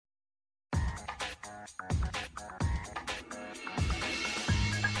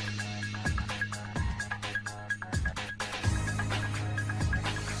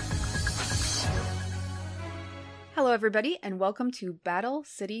Hello, everybody, and welcome to Battle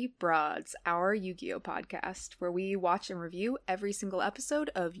City Broads, our Yu-Gi-Oh! Podcast, where we watch and review every single episode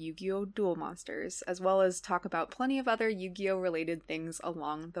of Yu-Gi-Oh! Duel Monsters, as well as talk about plenty of other Yu-Gi-Oh! Related things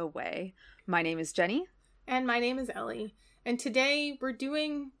along the way. My name is Jenny. And my name is Ellie. And today we're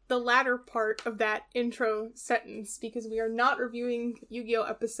doing the latter part of that intro sentence because we are not reviewing Yu-Gi-Oh!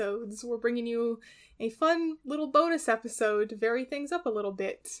 Episodes. We're bringing you a fun little bonus episode to vary things up a little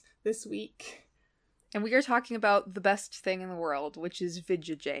bit this week. And we are talking about the best thing in the world, which is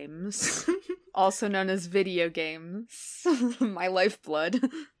video games, also known as video games. My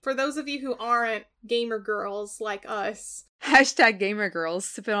lifeblood. For those of you who aren't gamer girls like us. Hashtag gamer girls,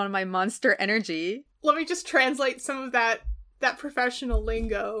 sipping on my Monster Energy. Let me just translate some of that professional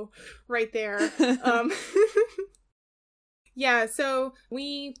lingo right there. Yeah, so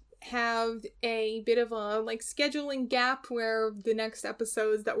we have a bit of a scheduling gap where the next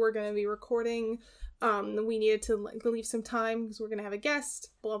episodes that we're going to be recording, we needed to leave some time because we're going to have a guest,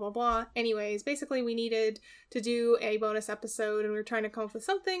 blah, blah, blah. Anyways, basically we needed to do a bonus episode and we were trying to come up with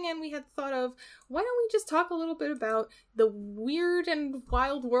something, and we had thought of, why don't we just talk a little bit about the weird and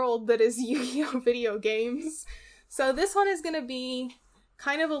wild world that is Yu-Gi-Oh! Video games. So this one is going to be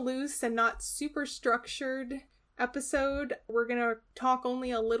kind of a loose and not super structured episode. We're going to talk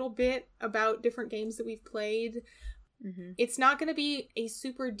only a little bit about different games that we've played. Mm-hmm. It's not going to be a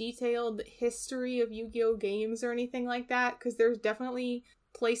super detailed history of Yu-Gi-Oh! Games or anything like that, because there's definitely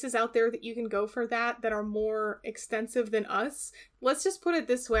places out there that you can go for that are more extensive than us. Let's just put it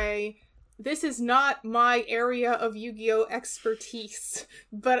this way. This is not my area of Yu-Gi-Oh! Expertise,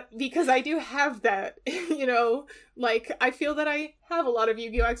 but because I do have that, I feel that I have a lot of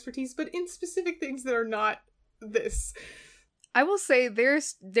Yu-Gi-Oh! Expertise, but in specific things that are not this. I will say there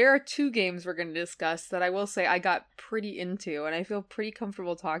are two games we're going to discuss that I will say I got pretty into and I feel pretty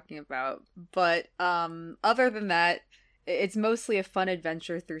comfortable talking about. But other than that, it's mostly a fun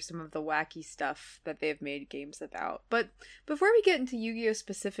adventure through some of the wacky stuff that they've made games about. But before we get into Yu-Gi-Oh!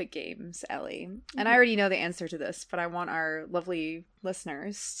 Specific games, Ellie, and I already know the answer to this, but I want our lovely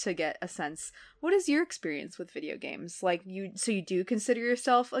listeners to get a sense. What is your experience with video games? So you do consider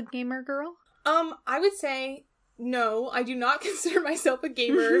yourself a gamer girl? I would say no, I do not consider myself a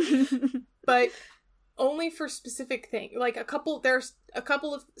gamer, but only for specific things. There's a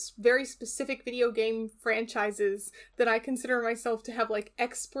couple of very specific video game franchises that I consider myself to have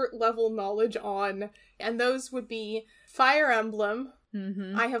expert level knowledge on, and those would be Fire Emblem.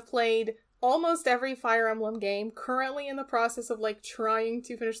 Mm-hmm. I have played almost every Fire Emblem game, currently in the process of trying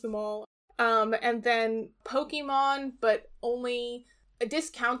to finish them all. And then Pokemon, but only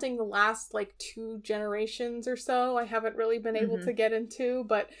discounting the last 2 generations or so, I haven't really been able to get into,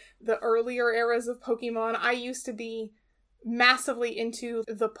 but the earlier eras of Pokemon, I used to be massively into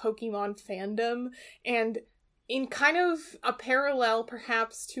the Pokemon fandom, and in kind of a parallel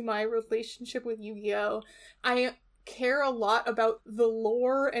perhaps to my relationship with Yu-Gi-Oh!, I care a lot about the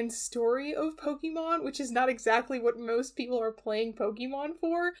lore and story of Pokemon, which is not exactly what most people are playing Pokemon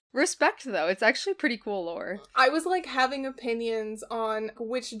for. Respect, though. It's actually pretty cool lore. I was having opinions on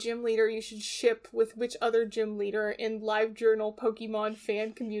which gym leader you should ship with which other gym leader in LiveJournal Pokemon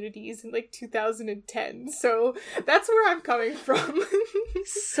fan communities in 2010. So that's where I'm coming from.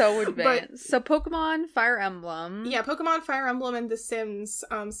 So advanced. So Pokemon, Fire Emblem. Yeah, Pokemon, Fire Emblem, and The Sims,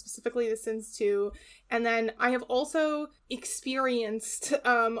 specifically The Sims 2. And then I have also experienced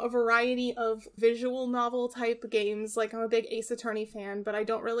a variety of visual novel type games. I'm a big Ace Attorney fan, but I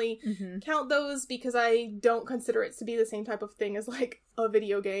don't really count those because I don't consider it to be the same type of thing as a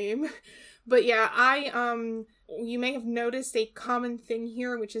video game. But yeah, you may have noticed a common thing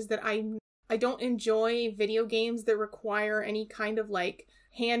here, which is that I don't enjoy video games that require any kind of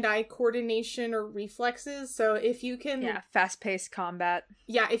hand-eye coordination or reflexes. So if you can... Yeah, fast-paced combat.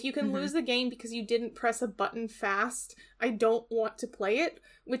 Yeah, if you can lose the game because you didn't press a button fast, I don't want to play it,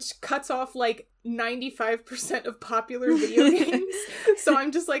 which cuts off 95% of popular video games. So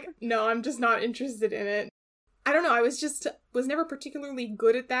I'm just no, I'm just not interested in it. I don't know, I was never particularly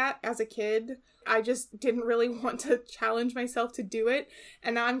good at that as a kid. I just didn't really want to challenge myself to do it.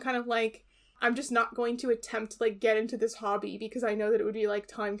 And now I'm kind of I'm just not going to attempt to get into this hobby because I know that it would be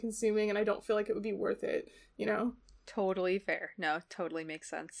time consuming and I don't feel like it would be worth it, Totally fair. No, totally makes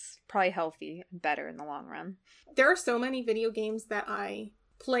sense. Probably healthy and better in the long run. There are so many video games that I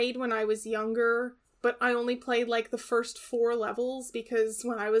played when I was younger, but I only played the first 4 levels because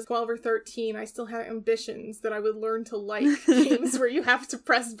when I was 12 or 13, I still had ambitions that I would learn to like games where you have to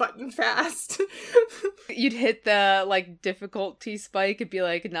press button fast. You'd hit the difficulty spike and be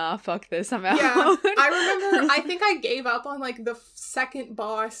nah, fuck this, I'm out. Yeah, I remember, I think I gave up on the second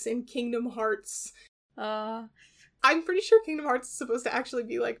boss in Kingdom Hearts. I'm pretty sure Kingdom Hearts is supposed to actually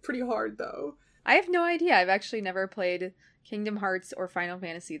be, like, pretty hard, though. I have no idea. I've actually never played Kingdom Hearts or Final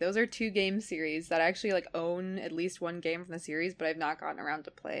Fantasy. Those are two game series that I actually, like, own at least one game from the series, but I've not gotten around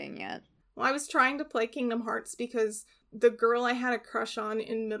to playing yet. Well, I was trying to play Kingdom Hearts because the girl I had a crush on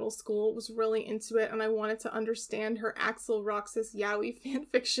in middle school was really into it, and I wanted to understand her Axel Roxas Yaoi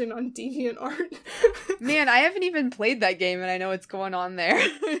fanfiction on DeviantArt. Man, I haven't even played that game, and I know what's going on there.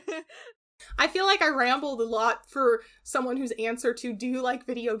 I feel like I rambled a lot for someone whose answer to do you like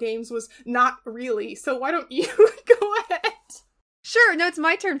video games was not really, so why don't you go ahead? Sure, no, it's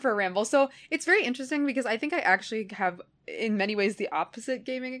my turn for a ramble. So it's very interesting because I think I actually have, in many ways, the opposite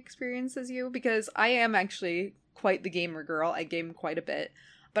gaming experience as you, because I am actually quite the gamer girl. I game quite a bit.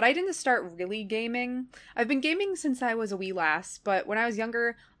 But I didn't start really gaming. I've been gaming since I was a wee lass, but when I was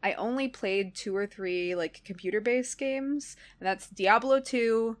younger, I only played 2 or 3, like, computer-based games, and that's Diablo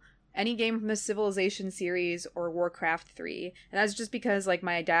 2, any game from the Civilization series, or Warcraft 3. And that's just because, like,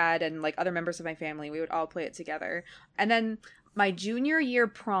 my dad and, like, other members of my family, we would all play it together. And then my junior year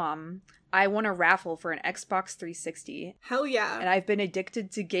prom, I won a raffle for an Xbox 360. Hell yeah. And I've been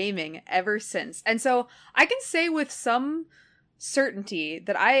addicted to gaming ever since. And so I can say with some certainty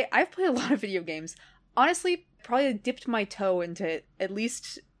that I've played a lot of video games. Honestly, probably dipped my toe into at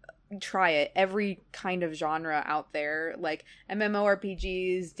least try it, every kind of genre out there, like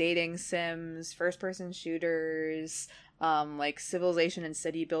MMORPGs, dating sims, first-person shooters, like civilization and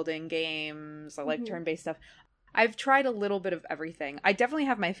city building games, like turn-based stuff. I've tried a little bit of everything. I definitely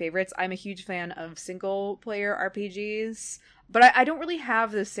have my favorites. I'm a huge fan of single-player RPGs, but I don't really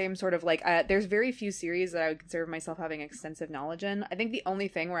have the same sort of, like, there's very few series that I would consider myself having extensive knowledge in. I think the only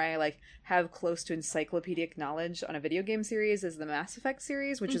thing where I, like, have close to encyclopedic knowledge on a video game series is the Mass Effect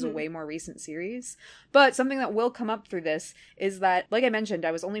series, which is a way more recent series. But something that will come up through this is that, like I mentioned,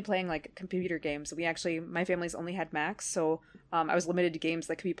 I was only playing, like, computer games. My family's only had Macs, so I was limited to games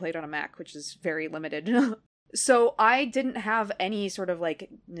that could be played on a Mac, which is very limited. So I didn't have any sort of, like,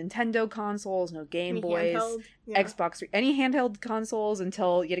 Nintendo consoles, no Game Boys, Xbox, any handheld consoles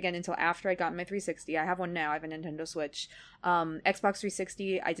until after I got my 360. I have one now. I have a Nintendo Switch. Xbox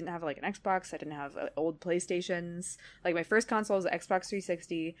 360, I didn't have, like, an Xbox. I didn't have old PlayStations. Like, my first console was the Xbox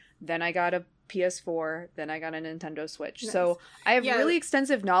 360. Then I got a PS4, then I got a Nintendo Switch. Nice. So I have really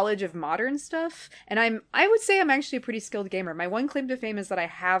extensive knowledge of modern stuff, and I would say I'm actually a pretty skilled gamer. My one claim to fame is that I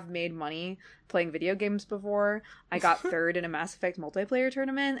have made money playing video games before. I got third in a Mass Effect multiplayer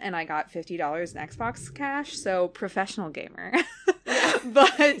tournament, and I got $50 in Xbox cash, so professional gamer.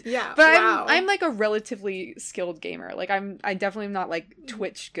 but I'm like a relatively skilled gamer. Like I definitely am not like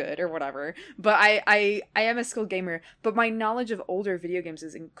Twitch good or whatever, but I am a skilled gamer, but my knowledge of older video games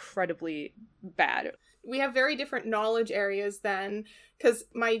is incredibly bad. We have very different knowledge areas then, because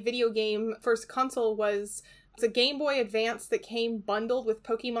my video game first console was a Game Boy Advance that came bundled with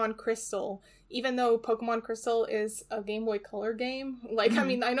Pokemon Crystal, even though Pokemon Crystal is a Game Boy Color game. Like, I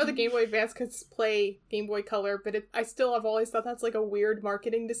mean, I know the Game Boy Advance could play Game Boy Color, but I've always thought that's like a weird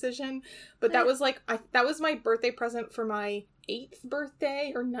marketing decision. But that was like, that was my birthday present for my 8th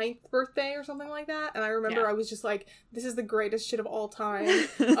birthday or 9th birthday or something like that. And I remember I was just like, this is the greatest shit of all time.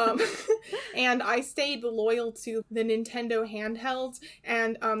 And I stayed loyal to the Nintendo handhelds.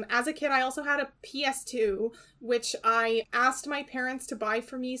 And as a kid, I also had a PS2, which I asked my parents to buy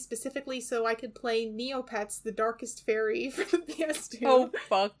for me specifically so I could play Neopets, the Darkest Fairy for the PS2. Oh,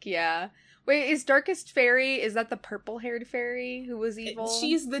 fuck yeah. Wait, is Darkest Fairy, is that the purple-haired fairy who was evil?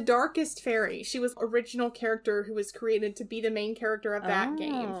 She's the Darkest Fairy. She was original character who was created to be the main character of that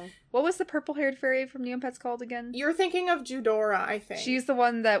game. What was the purple-haired fairy from Neopets called again? You're thinking of Judora, I think. She's the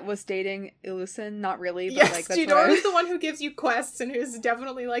one that was dating Illusen, not really, but yes, like that's Judora's the one who gives you quests and who's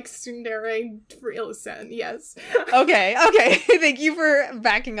definitely like tsundere for Illusen, yes. Okay, thank you for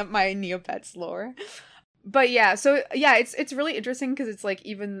backing up my Neopets lore. But yeah, so yeah, it's really interesting because it's like,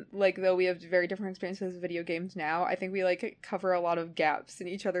 even like though we have very different experiences with video games now, I think we like cover a lot of gaps in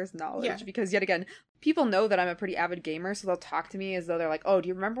each other's knowledge because yet again, people know that I'm a pretty avid gamer, so they'll talk to me as though they're like, oh, do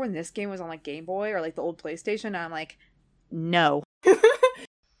you remember when this game was on like Game Boy or like the old PlayStation? And I'm like, no.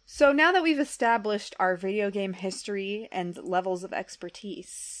 So now that we've established our video game history and levels of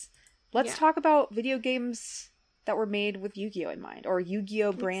expertise, let's talk about video games that were made with Yu-Gi-Oh in mind, or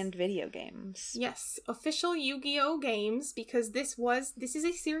Yu-Gi-Oh brand video games. Yes, official Yu-Gi-Oh games, because this is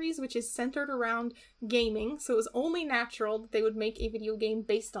a series which is centered around gaming, so it was only natural that they would make a video game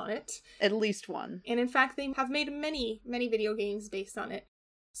based on it. At least one. And in fact, they have made many, many video games based on it.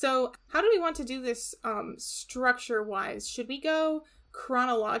 So, how do we want to do this structure-wise? Should we go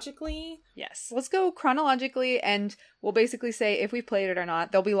chronologically? Yes, let's go chronologically, and we'll basically say if we played it or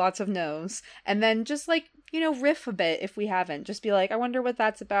not. There'll be lots of no's, and then just like riff a bit if we haven't. Just be like, I wonder what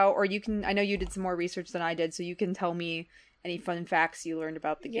that's about. Or I know you did some more research than I did, so you can tell me any fun facts you learned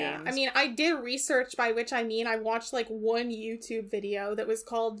about the games. I mean, I did research, by which I mean I watched like one YouTube video that was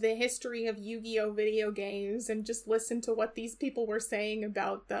called The History of Yu-Gi-Oh! Video Games and just listened to what these people were saying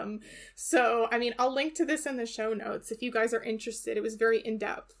about them. So, I mean, I'll link to this in the show notes if you guys are interested. It was very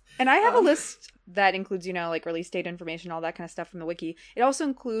in-depth. And I have a list that includes, like release date information, all that kind of stuff from the wiki. It also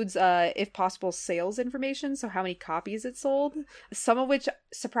includes, if possible, sales information, so how many copies it sold, some of which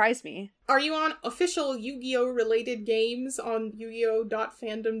surprised me. Are you on official Yu-Gi-Oh! Related games on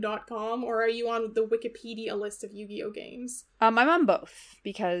yu-gi-oh.fandom.com, or are you on the Wikipedia list of Yu-Gi-Oh! Games? I'm on both,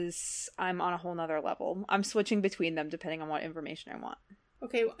 because I'm on a whole nother level. I'm switching between them depending on what information I want.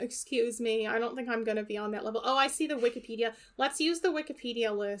 Okay, well, excuse me. I don't think I'm going to be on that level. Oh, I see the Wikipedia. Let's use the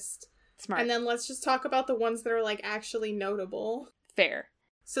Wikipedia list. Smart. And then let's just talk about the ones that are, like, actually notable. Fair.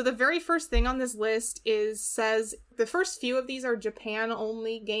 So the very first thing on this list says the first few of these are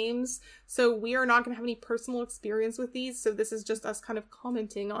Japan-only games, so we are not going to have any personal experience with these, so this is just us kind of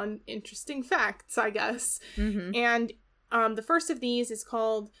commenting on interesting facts, I guess. Mm-hmm. And the first of these is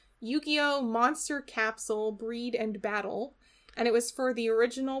called Yu-Gi-Oh! Monster Capsule Breed and Battle. And it was for the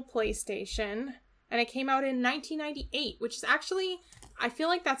original PlayStation. And it came out in 1998, which is actually, I feel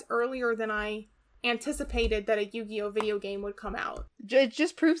like that's earlier than I anticipated that a Yu-Gi-Oh! Video game would come out. It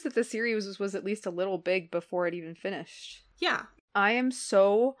just proves that the series was at least a little big before it even finished. Yeah. I am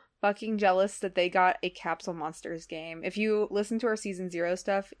so fucking jealous that they got a Capsule Monsters game. If you listen to our Season 0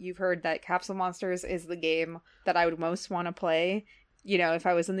 stuff, you've heard that Capsule Monsters is the game that I would most want to play. If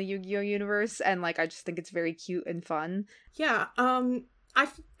I was in the Yu-Gi-Oh! Universe, and, I just think it's very cute and fun. Yeah, I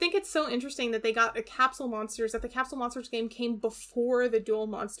think it's so interesting that they got a Capsule Monsters, that the Capsule Monsters game came before the Duel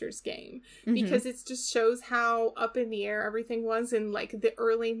Monsters game, because it just shows how up in the air everything was in, the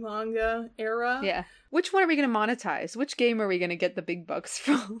early manga era. Yeah. Which one are we going to monetize? Which game are we going to get the big bucks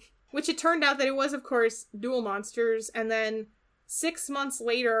from? Which it turned out that it was, of course, Duel Monsters, and then 6 months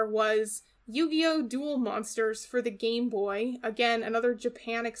later was Yu-Gi-Oh! Duel Monsters for the Game Boy. Again, another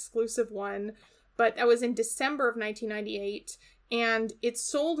Japan exclusive one, but that was in December of 1998, and it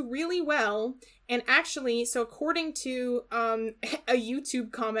sold really well. And actually, so according to a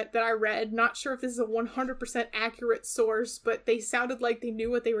YouTube comment that I read, not sure if this is a 100% accurate source, but they sounded like they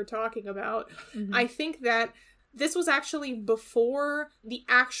knew what they were talking about. Mm-hmm. I think that this was actually before the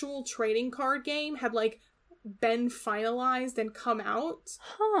actual trading card game had, been finalized and come out.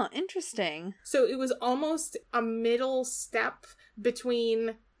 Huh, interesting. So it was almost a middle step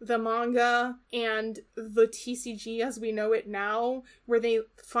between the manga and the TCG as we know it now, where they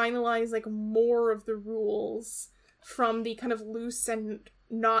finalize more of the rules from the kind of loose and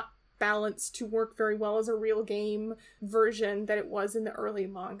not balanced to work very well as a real game version that it was in the early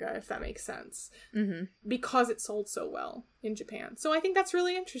manga, if that makes sense. Mm-hmm. Because it sold so well in Japan. So I think that's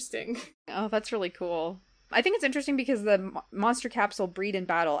really interesting. Oh, that's really cool. I think it's interesting because the Monster Capsule Breed and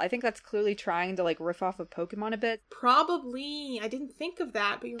Battle, I think that's clearly trying to riff off of Pokemon a bit. Probably. I didn't think of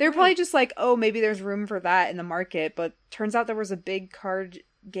that, but they're right. Probably just maybe there's room for that in the market, but turns out there was a big card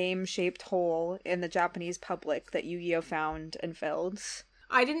game shaped hole in the Japanese public that Yu-Gi-Oh! Found and filled.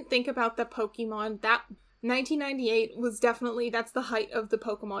 I didn't think about the Pokemon. That 1998 was definitely, that's the height of the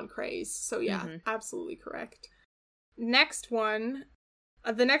Pokemon craze. So yeah, Absolutely correct. Next one.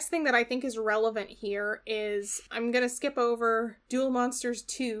 The next thing that I think is relevant here is, I'm going to skip over Duel Monsters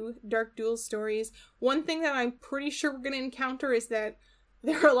 2, Dark Duel Stories. One thing that I'm pretty sure we're going to encounter is that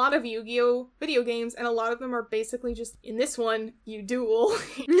there are a lot of Yu-Gi-Oh! Video games, and a lot of them are basically just, in this one, you duel.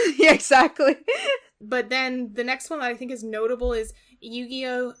 Yeah, exactly. But then the next one that I think is notable is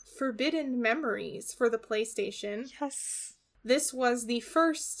Yu-Gi-Oh! Forbidden Memories for the PlayStation. Yes. This was the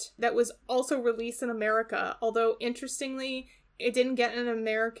first that was also released in America, although interestingly, it didn't get an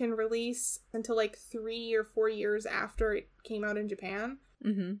American release until 3 or 4 years after it came out in Japan.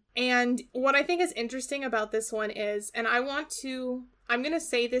 Mm-hmm. And what I think is interesting about this one is, and I'm going to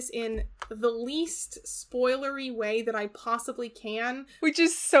say this in the least spoilery way that I possibly can. Which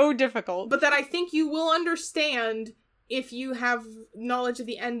is so difficult. But that I think you will understand if you have knowledge of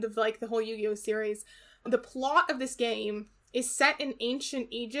the end of the whole Yu-Gi-Oh! Series. The plot of this game is set in ancient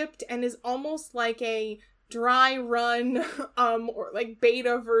Egypt and is almost like a dry run or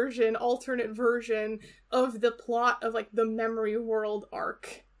beta version, alternate version of the plot of the Memory World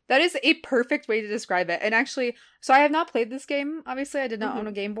arc. That is a perfect way to describe it. And actually, so I have not played this game. Obviously, I did not own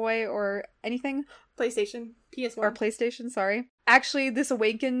a Game Boy or anything. PlayStation, PS1. Or PlayStation, sorry. actually, this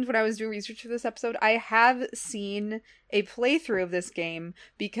awakened when I was doing research for this episode. I have seen a playthrough of this game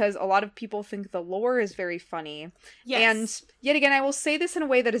because a lot of people think the lore is very funny. Yes. And yet again, I will say this in a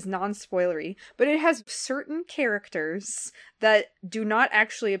way that is non-spoilery, but it has certain characters that do not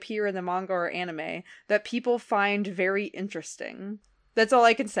actually appear in the manga or anime that people find very interesting. That's all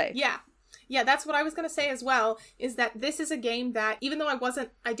I can say. Yeah. Yeah, that's what I was going to say as well, is that this is a game that, even though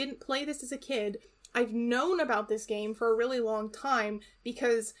I didn't play this as a kid, I've known about this game for a really long time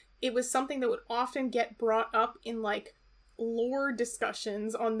because it was something that would often get brought up in, like, lore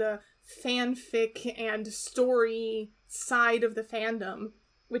discussions on the fanfic and story side of the fandom,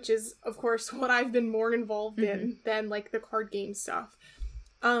 which is, of course, what I've been more involved in than, like, the card game stuff.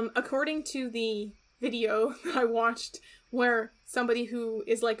 According to the video that I watched where somebody who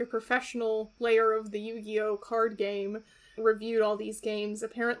is, like, a professional player of the Yu-Gi-Oh! Card game reviewed all these games,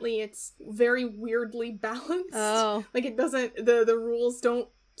 apparently it's very weirdly balanced. Oh. Like, it doesn't, the rules don't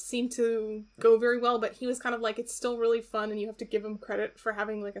seem to go very well, but he was kind of like, it's still really fun and you have to give him credit for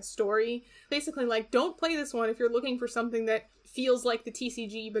having, like, a story. Basically, like, don't play this one if you're looking for something that feels like the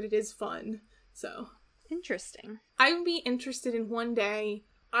TCG, but it is fun. So. Interesting. I would be interested in one day,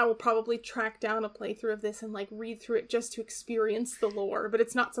 I will probably track down a playthrough of this and, like, read through it just to experience the lore, but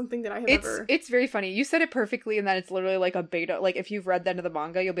it's not something that I have ever... It's very funny. You said it perfectly in that it's literally like a beta. Like, if you've read the end of the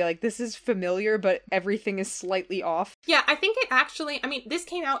manga, you'll be like, this is familiar, but everything is slightly off. Yeah, I think it actually... I mean, this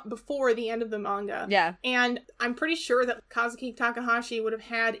came out before the end of the manga. Yeah. And I'm pretty sure that Kazuki Takahashi would have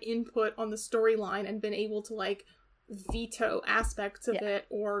had input on the storyline and been able to, like, veto aspects of it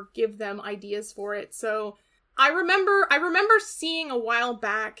or give them ideas for it. So... I remember seeing a while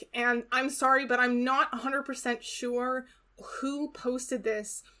back, and I'm sorry, but I'm not 100% sure who posted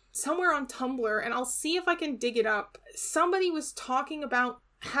this, somewhere on Tumblr, and I'll see if I can dig it up. Somebody was talking about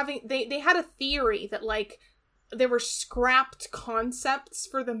having, they had a theory that, like, there were scrapped concepts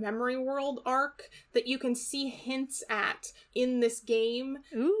for the Memory World arc that you can see hints at in this game.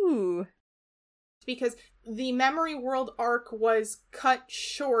 Ooh. Because the Memory World arc was cut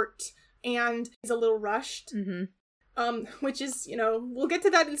short and is a little rushed. Which is, you know, we'll get to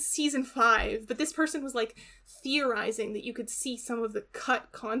that in season 5, but this person was, like, theorizing that you could see some of the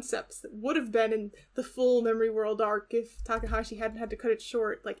cut concepts that would have been in the full Memory World arc if Takahashi hadn't had to cut it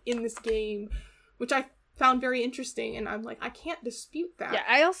short, like, in this game, which I found very interesting, and I'm like, I can't dispute that. Yeah,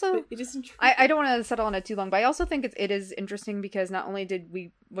 I also... It is intriguing. I don't want to settle on it too long, but I also think it is interesting because not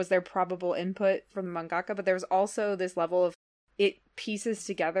only was there probable input from the mangaka, but there was also this level of it pieces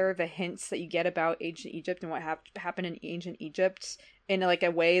together the hints that you get about ancient Egypt and what happened in ancient Egypt in, like,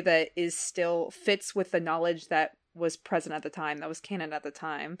 a way that is still fits with the knowledge that was present at the time, that was canon at the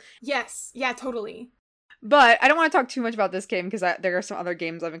time. Yes, yeah, totally. But I don't want to talk too much about this game because there are some other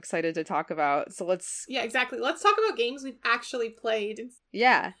games I'm excited to talk about. So let's... Yeah, exactly. Let's talk about games we've actually played.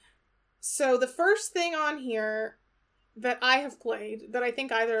 Yeah. So the first thing on here that I have played, that I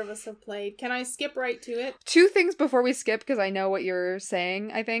think either of us have played, can I skip right to it? 2 things before we skip, because I know what you're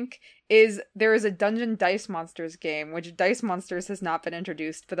saying, I think, is there is a Dungeon Dice Monsters game, which Dice Monsters has not been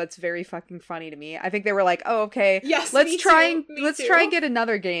introduced, but that's very fucking funny to me. I think they were like, oh, okay, yes, let's try and get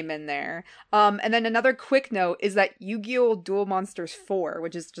another game in there. And then another quick note is that Yu-Gi-Oh! Duel Monsters 4,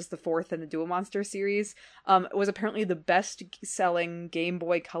 which is just the 4th in the Duel Monster series, was apparently the best selling Game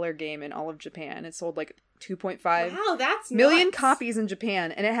Boy Color game in all of Japan. It sold like 2.5 million copies in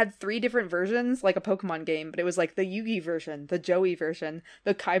Japan, and it had 3 different versions, like a Pokemon game, but it was like the Yugi version, the Joey version,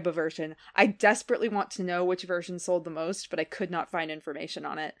 the Kaiba version. I desperately want to know which version sold the most, but I could not find information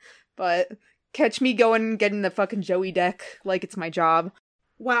on it. But catch me going and getting the fucking Joey deck like it's my job.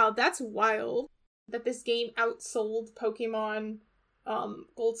 Wow, that's wild that this game outsold Pokemon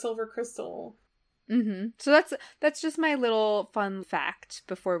Gold, Silver, Crystal. So that's just my little fun fact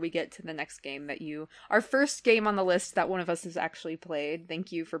before we get to the next game our first game on the list that one of us has actually played.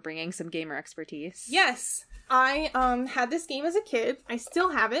 Thank you for bringing some gamer expertise. Yes, I had this game as a kid. I still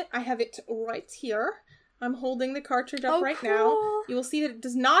have it. I have it right here. I'm holding the cartridge up right now. You will see that it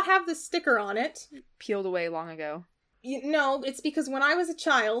does not have the sticker on it. Peeled away long ago. No, it's because when I was a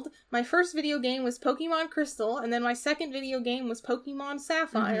child, my first video game was Pokemon Crystal, and then my second video game was Pokemon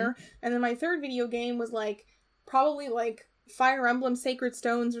Sapphire, and then my third video game was, like, probably, like, Fire Emblem Sacred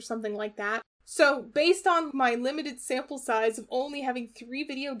Stones or something like that. So, based on my limited sample size of only having 3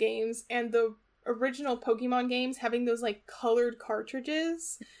 video games, and the original Pokemon games having those, like, colored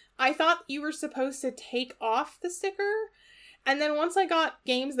cartridges, I thought you were supposed to take off the sticker. And then once I got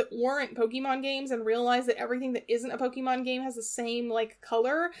games that weren't Pokemon games and realized that everything that isn't a Pokemon game has the same, like,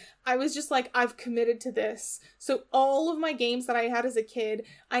 color, I was just like, I've committed to this. So all of my games that I had as a kid,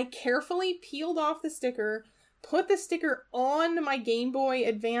 I carefully peeled off the sticker, put the sticker on my Game Boy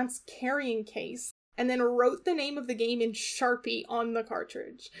Advance carrying case, and then wrote the name of the game in Sharpie on the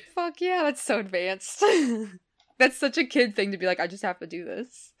cartridge. Fuck yeah, that's so advanced. That's such a kid thing to be like, I just have to do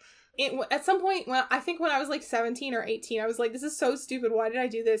this. At some point, when I was like 17 or 18, I was like, this is so stupid, why did I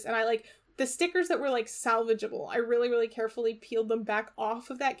do this? And I like, the stickers that were like salvageable, I really, really carefully peeled them back off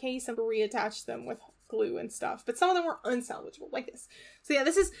of that case and reattached them with glue and stuff. But some of them were unsalvageable, like this. So yeah,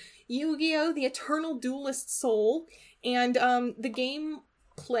 this is Yu-Gi-Oh! The Eternal Duelist Soul. And the game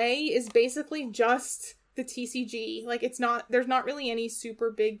play is basically just the TCG. Like, there's not really any super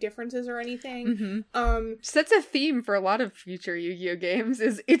big differences or anything. So that's a theme for a lot of future Yu-Gi-Oh! Games,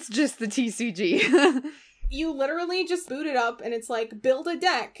 is it's just the TCG. You literally just boot it up and it's like, build a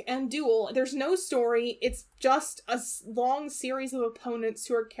deck and duel. There's no story. It's just a long series of opponents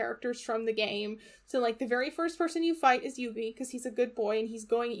who are characters from the game. So, like, the very first person you fight is Yugi, because he's a good boy and he's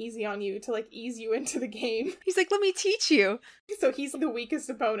going easy on you to, like, ease you into the game. He's like, let me teach you. So he's the weakest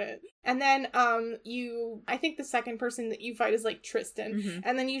opponent. And then, I think the second person that you fight is, like, Tristan.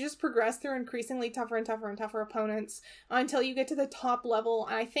 And then you just progress through increasingly tougher and tougher and tougher opponents until you get to the top level.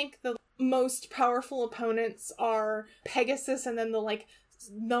 And I think the most powerful opponents are Pegasus, and then the, like,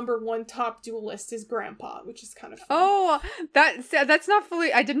 number one top duelist is Grandpa, which is kind of fun. Oh, that's not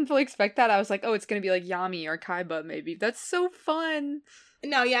fully, I didn't fully expect that. I was like, oh, it's gonna be like Yami or Kaiba maybe. That's so fun.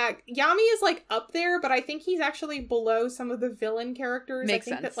 No, yeah, Yami is like up there, but I think he's actually below some of the villain characters. Makes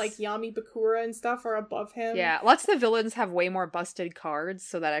I think sense. that like Yami Bakura and stuff are above him. Yeah, lots of the villains have way more busted cards,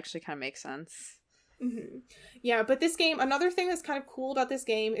 so that actually kind of makes sense. Yeah, but this game, another thing that's kind of cool about this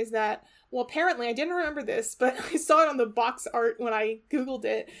game is that, well, apparently, I didn't remember this, but I saw it on the box art when I Googled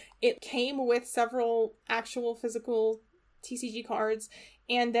it. It came with several actual physical TCG cards,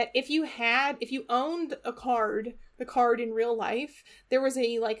 and that if you owned a card, the card in real life, there was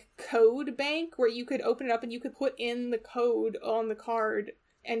a, like, code bank where you could open it up and you could put in the code on the card,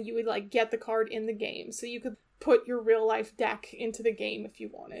 and you would, like, get the card in the game. So you could put your real life deck into the game if you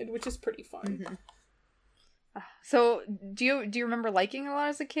wanted, which is pretty fun. So, do you remember liking it a lot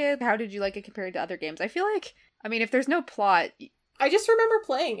as a kid? How did you like it compared to other games? I feel like, I mean, if there's no plot... I just remember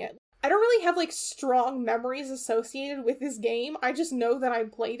playing it. I don't really have, like, strong memories associated with this game. I just know that I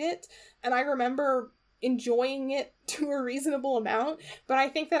played it, and I remember enjoying it to a reasonable amount, but I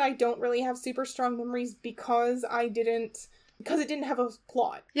think that I don't really have super strong memories because it didn't have a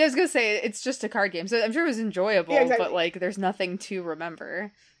plot. Yeah, I was gonna say, it's just a card game, so I'm sure it was enjoyable, yeah, exactly. But, like, there's nothing to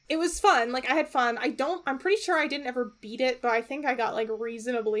remember. It was fun. Like, I had fun. I'm pretty sure I didn't ever beat it, but I think I got, like,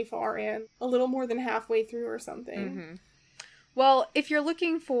 reasonably far in. A little more than halfway through or something. Well, if you're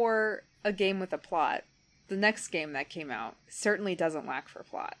looking for a game with a plot, the next game that came out certainly doesn't lack for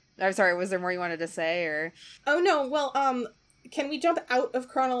plot. I'm sorry, was there more you wanted to say, or...? Oh, no, well, can we jump out of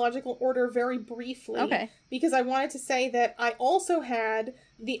chronological order very briefly? Okay. Because I wanted to say that I also had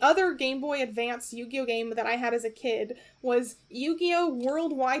the other Game Boy Advance Yu-Gi-Oh! Game that I had as a kid was Yu-Gi-Oh!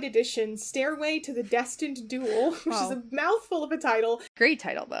 Worldwide Edition Stairway to the Destined Duel, which is a mouthful of a title. Great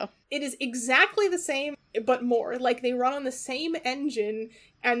title, though. It is exactly the same, but more. Like, they run on the same engine,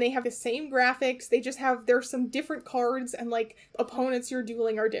 and they have the same graphics. They just have, there's some different cards, and, like, opponents you're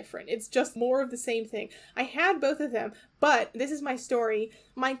dueling are different. It's just more of the same thing. I had both of them, but this is my story.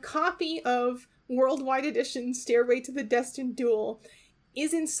 My copy of Worldwide Edition Stairway to the Destined Duel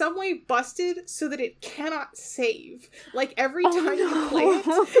is in some way busted so that it cannot save. Like, every time you play it,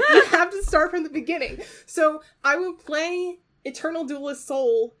 you have to start from the beginning. So I would play Eternal Duelist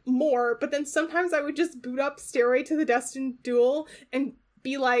Soul more, but then sometimes I would just boot up Stairway to the Destined Duel and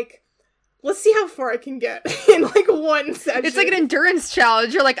be like, let's see how far I can get in, like, one session. It's like an endurance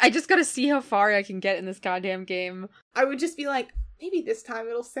challenge. You're like, I just gotta see how far I can get in this goddamn game. I would just be like, maybe this time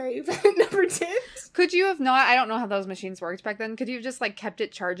it'll save. It never did. Could you have not, I don't know how those machines worked back then, could you have just, like, kept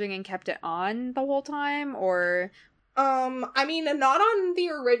it charging and kept it on the whole time, or... I mean, not on the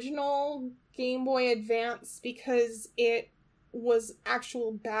original Game Boy Advance, because it was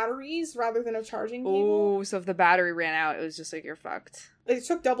actual batteries rather than a charging cable. Oh, so if the battery ran out, it was just like, you're fucked. It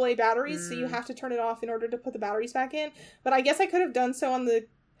took AA batteries, so you have to turn it off in order to put the batteries back in. But I guess I could have done so on the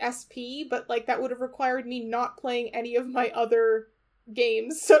SP, but, like, that would have required me not playing any of my other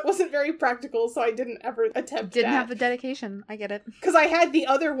games, so it wasn't very practical, so I didn't ever attempt Didn't have the dedication. I get it. Because I had the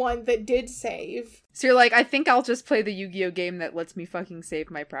other one that did save. So you're like, I think I'll just play the Yu-Gi-Oh! Game that lets me fucking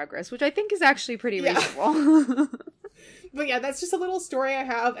save my progress, which I think is actually pretty reasonable. But yeah, that's just a little story I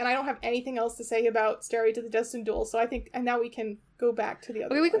have, and I don't have anything else to say about Stairway to the Destined Duel, so I think, and now we can go back to the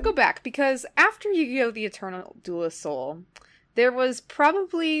other one. We can go back, because after Yu-Gi-Oh! The Eternal Duelist Soul, There was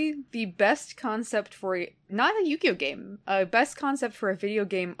probably the best concept for not a Yu-Gi-Oh game, best concept for a video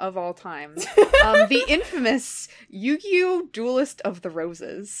game of all time. The infamous Yu-Gi-Oh! Duelist of the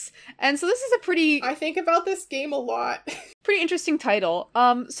Roses. And so this is a pretty... I think about this game a lot. Pretty interesting title.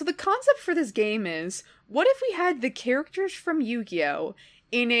 So the concept for this game is, what if we had the characters from Yu-Gi-Oh!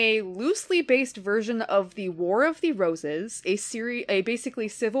 In a loosely based version of the War of the Roses, a basically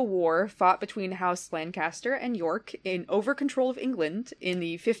civil war fought between House Lancaster and York over control of England in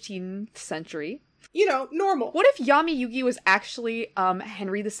the 15th century. You know, normal. What if Yami Yugi was actually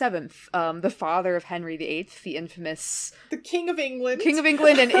Henry VII, the father of Henry VIII, the infamous... The King of England. King of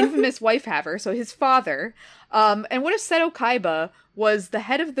England and infamous wife-haver, so his father. And what if Seto Kaiba was the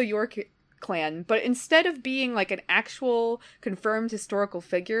head of the York clan, but instead of being like an actual confirmed historical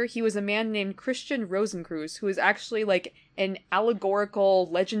figure, he was a man named Christian Rosenkreuz, who is actually like an allegorical,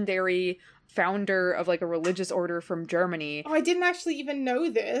 legendary founder of like a religious order from Germany. Oh, I didn't actually even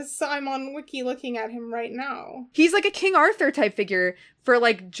know this. I'm on Wiki looking at him right now. He's like a King Arthur type figure for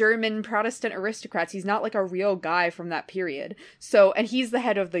like German Protestant aristocrats. He's not like a real guy from that period. So, and he's the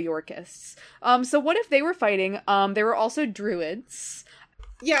head of the Yorkists. So what if they were fighting? They were also druids.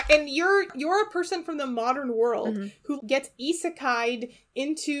 Yeah, and you're a person from the modern world who gets isekai'd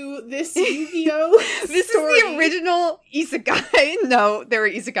into this Yu-Gi-Oh! This story. is the original isekai. No, there were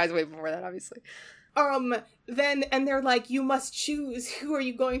isekais way before that, obviously. And they're like, you must choose who are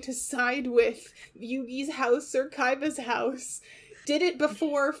you going to side with, Yugi's house or Kaiba's house. Did it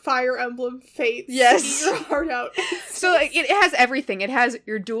before Fire Emblem Fates. Yes. Eat your heart out. So like, it has everything. It has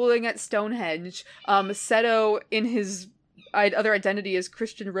you're dueling at Stonehenge. Seto in his other identity as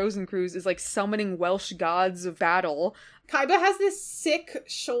Christian Rosenkreuz is like summoning Welsh gods of battle. Kaiba has this sick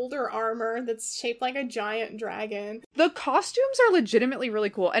shoulder armor that's shaped like a giant dragon. The costumes are legitimately really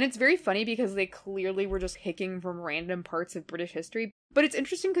cool, and it's very funny because they clearly were just picking from random parts of British history. But it's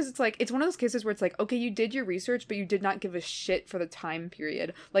interesting because it's like, it's one of those cases where it's like, okay, you did your research, but you did not give a shit for the time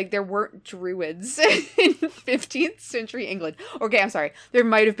period. Like, there weren't druids in 15th century England. Okay, I'm sorry. There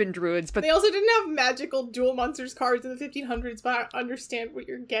might have been druids, but... They also didn't have magical Duel Monsters cards in the 1500s, but I understand what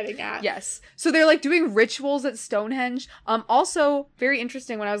you're getting at. Yes. So they're, like, doing rituals at Stonehenge. Also, very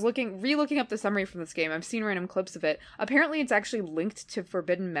interesting, when I was re-looking up the summary from this game, I've seen random clips of it. Apparently, it's actually linked to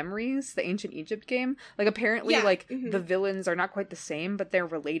Forbidden Memories, the Ancient Egypt game. Like, apparently, the villains are not quite the same, but they're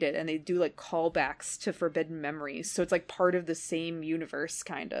related, and they do like callbacks to Forbidden Memories, so it's like part of the same universe,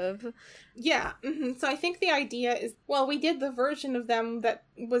 kind of. Yeah. So I think the idea is, well, we did the version of them that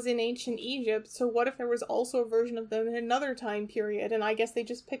was in ancient Egypt, so what if there was also a version of them in another time period? And I guess they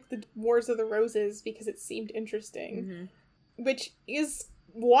just picked the Wars of the Roses because it seemed interesting, which is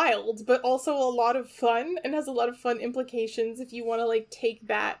wild, but also a lot of fun, and has a lot of fun implications if you want to like take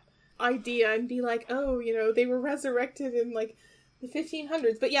that idea and be like, oh, you know, they were resurrected in like the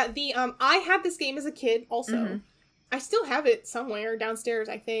 1500s. But yeah, I had this game as a kid also. I still have it somewhere downstairs,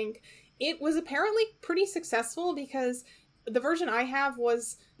 I think. It was apparently pretty successful because the version I have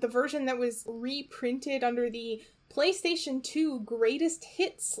was the version that was reprinted under the PlayStation 2 Greatest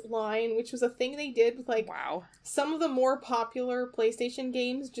Hits line, which was a thing they did with like some of the more popular PlayStation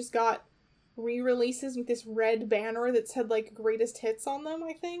games just got re-releases with this red banner that said like Greatest Hits on them,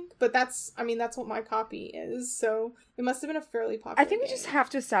 I think. But that's what my copy is, so it must have been a fairly popular I think we just have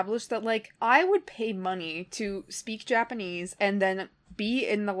to establish that like I would pay money to speak Japanese and then be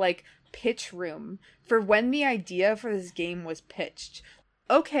in the like pitch room for when the idea for this game was pitched.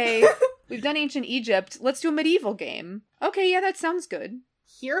 Okay, we've done ancient Egypt, let's do a medieval game. Okay, yeah, that sounds good.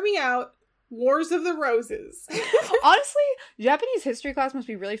 Hear me out. Wars of the Roses. Honestly, Japanese history class must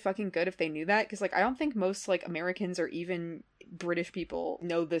be really fucking good if they knew that, because like I don't think most like Americans or even British people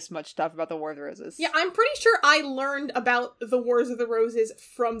know this much stuff about the War of the Roses. Yeah, I'm pretty sure I learned about the Wars of the Roses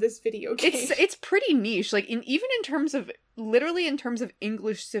from this video game. It's pretty niche, like even in terms of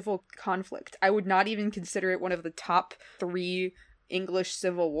English civil conflict. I would not even consider it one of the top 3 English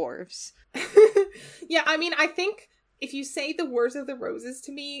civil wars. Yeah, I mean, I think if you say the Wars of the Roses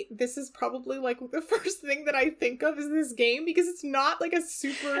to me, this is probably, like, the first thing that I think of is this game, because it's not, like, a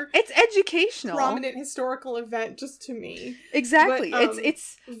super... It's educational. ...prominent historical event, just to me. Exactly. But,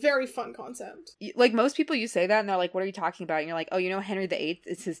 it's... very fun concept. Like, most people, you say that, and they're like, what are you talking about? And you're like, oh, you know, Henry VIII,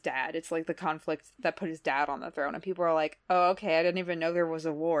 it's his dad. It's, like, the conflict that put his dad on the throne. And people are like, oh, okay, I didn't even know there was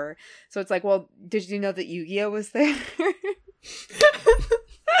a war. So it's like, well, did you know that Yu-Gi-Oh was there?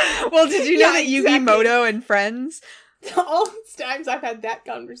 Well, did you know that Yu-Gi-Moto and friends... All these times I've had that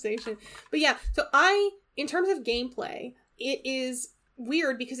conversation. But yeah, so in terms of gameplay, it is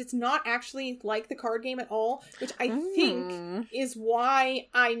weird because it's not actually like the card game at all, which I think is why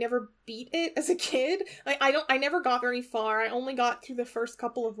I never beat it as a kid. Like, I never got very far. I only got through the first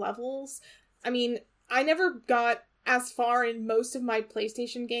couple of levels. I mean, I never got as far in most of my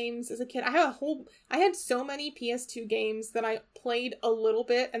PlayStation games as a kid. I had so many PS2 games that I played a little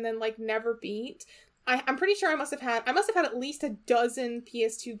bit and then like never beat. I'm pretty sure I must have had at least a dozen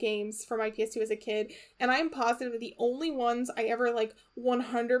PS2 games for my PS2 as a kid, and I'm positive that the only ones I ever like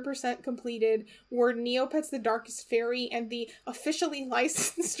 100% completed were Neopets: The Darkest Fairy and the officially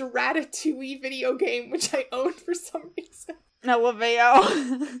licensed Ratatouille video game, which I owned for some reason.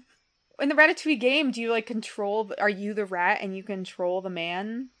 LMAO. In the Ratatouille game, do you like are you the rat and you control the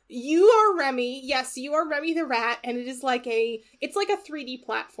man? You are Remy. Yes, you are Remy the rat, and it's like a 3D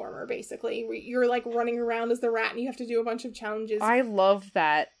platformer, basically, where you're like running around as the rat and you have to do a bunch of challenges. I love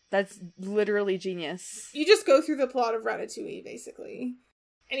that. That's literally genius. You just go through the plot of Ratatouille, basically.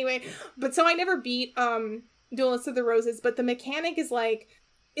 Anyway, but so I never beat Duelist of the Roses, but the mechanic is like,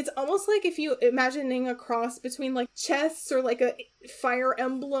 it's almost like if you imagining a cross between like chess or like a Fire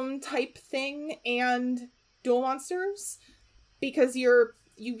Emblem type thing and Duel Monsters, because you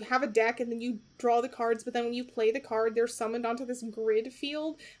have a deck and then you draw the cards, but then when you play the card, they're summoned onto this grid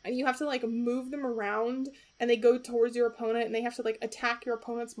field and you have to like move them around and they go towards your opponent and they have to like attack your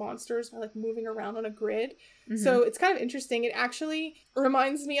opponent's monsters by like moving around on a grid. Mm-hmm. So it's kind of interesting. It actually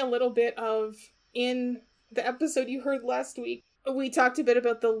reminds me a little bit of, in the episode you heard last week, we talked a bit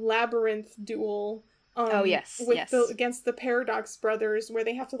about the Labyrinth duel. Against the Paradox Brothers, where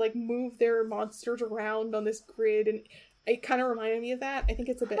they have to like move their monsters around on this grid, and it kind of reminded me of that. I think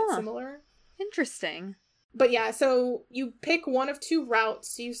it's a bit similar. Interesting. But yeah, so you pick one of two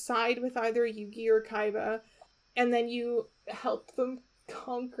routes. You side with either Yugi or Kaiba, and then you help them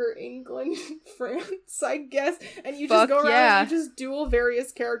conquer England, France, I guess. And you just go around and you just duel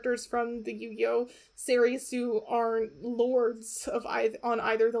various characters from the Yu-Gi-Oh! Series who are lords of on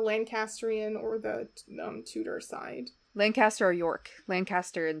either the Lancastrian or the Tudor side. Lancaster or York.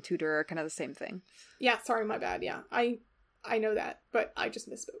 Lancaster and Tudor are kind of the same thing. Yeah, sorry, my bad. Yeah, I know that, but I just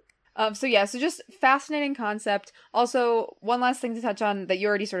misspoke. So just fascinating concept. Also, one last thing to touch on that you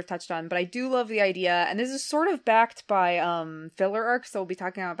already sort of touched on, but I do love the idea, and this is sort of backed by filler arcs that we'll be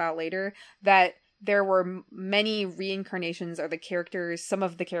talking about later, that there were many reincarnations of the characters. Some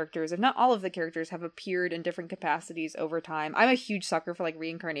of the characters, if not all of the characters, have appeared in different capacities over time. I'm a huge sucker for like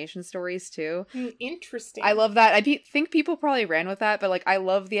reincarnation stories too. Interesting. I love that. Think people probably ran with that, but like I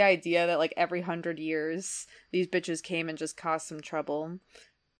love the idea that like every 100 years these bitches came and just caused some trouble.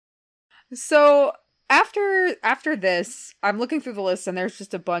 So after this, I'm looking through the list and there's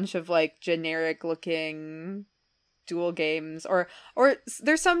just a bunch of like generic looking duel games, or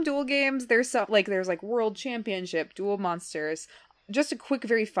there's some duel games, there's like World Championship, Duel Monsters. Just a quick,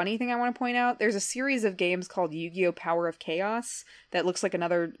 very funny thing I want to point out. There's a series of games called Yu-Gi-Oh! Power of Chaos that looks like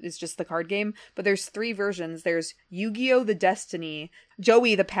is just the card game, but there's 3 versions. There's Yu-Gi-Oh! The Destiny,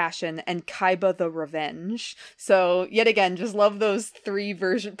 Joey the Passion, and Kaiba the Revenge. So, yet again, just love those 3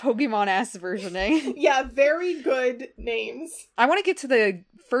 Pokemon-ass versioning. Yeah, very good names. I want to get to the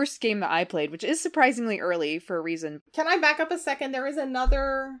first game that I played, which is surprisingly early for a reason. Can I back up a second? There's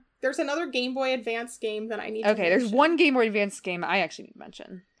another Game Boy Advance game that I need to mention. Okay, there's one Game Boy Advance game I actually need to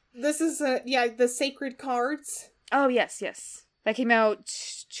mention. This is, the Sacred Cards. Oh, yes. That came out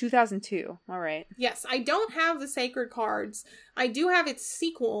 2002. All right. Yes, I don't have the Sacred Cards. I do have its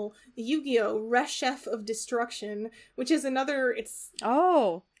sequel, Yu-Gi-Oh! Reshef of Destruction, which is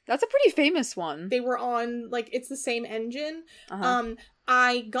Oh, that's a pretty famous one. They were on, it's the same engine. Uh-huh.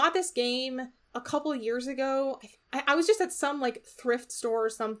 I got this game a couple of years ago. I was just at some thrift store or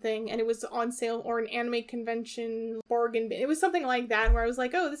something, and it was on sale, or an anime convention bargain bin. It was something like that, where I was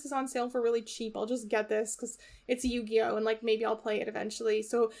like, oh, this is on sale for really cheap. I'll just get this because it's Yu-Gi-Oh! And maybe I'll play it eventually.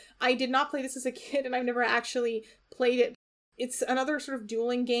 So I did not play this as a kid, and I've never actually played it. It's another sort of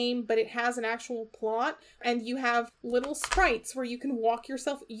dueling game, but it has an actual plot, and you have little sprites where you can walk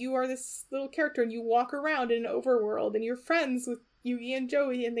yourself. You are this little character, and you walk around in an overworld, and you're friends with Yugi and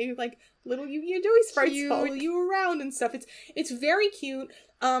Joey, and they little Yugi and Joey sprites follow you around and stuff. It's very cute.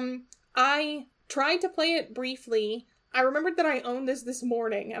 I tried to play it briefly. I remembered that I owned this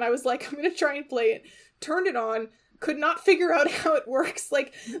morning, and I was like, I'm gonna try and play it. Turned it on. Could not figure out how it works.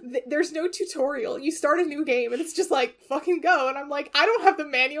 There's no tutorial. You start a new game and it's just fucking go. And I'm like, I don't have the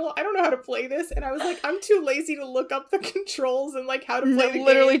manual. I don't know how to play this. And I was like, I'm too lazy to look up the controls and how to play the game.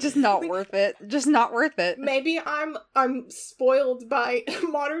 Literally just not worth it. Just not worth it. Maybe I'm spoiled by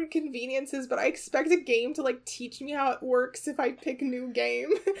modern conveniences, but I expect a game to teach me how it works if I pick a new game.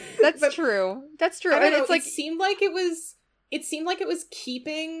 That's true. That's true. I don't know, it seemed like it was it seemed like it was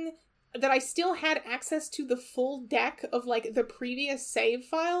keeping that I still had access to the full deck of, like, the previous save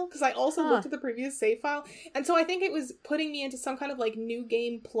file, because I also looked at the previous save file, and so I think it was putting me into some kind of, like, New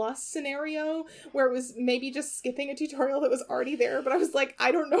Game Plus scenario, where it was maybe just skipping a tutorial that was already there, but I was like,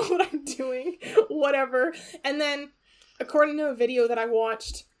 I don't know what I'm doing, whatever. And then, according to a video that I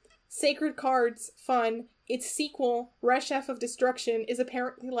watched, Sacred Cards, fun, its sequel, Reshef of Destruction, is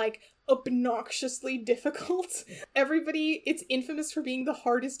apparently, like, obnoxiously difficult. Everybody, it's infamous for being the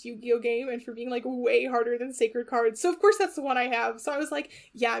hardest Yu-Gi-Oh game and for being, like, way harder than Sacred Cards. So, of course, that's the one I have. So I was like,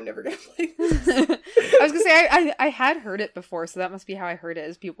 yeah, I'm never gonna play this. I was gonna say, I had heard it before, so that must be how I heard it,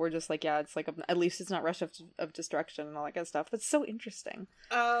 is people were just like, yeah, it's like, at least it's not Rush of Destruction and all that kind of stuff. That's so interesting.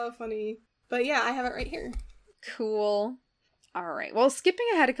 Oh, funny. But yeah, I have it right here. Cool. Alright, well, skipping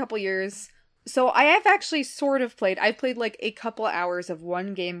ahead a couple years... So I have actually sort of played, I've played like a couple hours of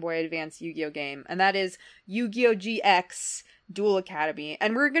one Game Boy Advance Yu-Gi-Oh game, and that is Yu-Gi-Oh! GX Duel Academy.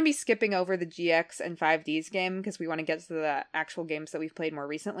 And we're going to be skipping over the GX and 5Ds game because we want to get to the actual games that we've played more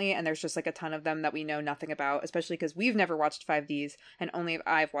recently, and there's just like a ton of them that we know nothing about, especially because we've never watched 5Ds and only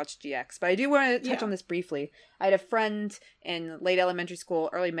I've watched GX. But I do want to touch on this briefly. I had a friend in late elementary school,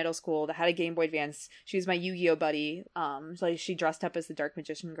 early middle school that had a Game Boy Advance. She was my Yu-Gi-Oh buddy. So she dressed up as the Dark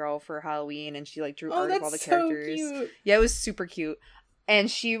Magician girl for Halloween, and she like drew art of all the characters. Cute. Yeah, it was super cute.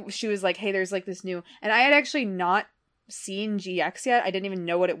 And she was like, hey, there's like this new, and I had actually not seen GX yet. I didn't even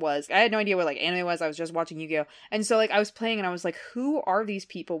know what it was. I had no idea what like anime was. I was just watching Yu-Gi-Oh! And so like I was playing and I was like, who are these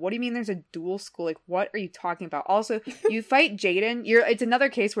people? What do you mean there's a dual school? Like, what are you talking about? Also, you fight Jaden. It's another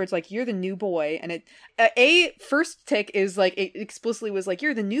case where it's like, you're the new boy, and it first tick is like, it explicitly was like,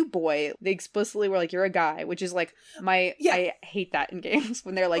 you're the new boy. They explicitly were like, you're a guy, which is like I hate that in games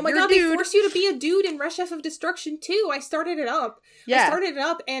when they're like, oh my you're god, a dude. they forced you to be a dude in Reshef of Destruction too. I started it up.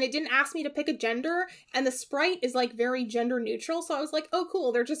 And it didn't ask me to pick a gender, and the sprite is like very gender neutral, so I was like, oh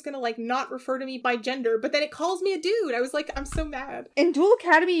cool, they're just gonna like not refer to me by gender, but then it calls me a dude. I was like, I'm so mad. In Duel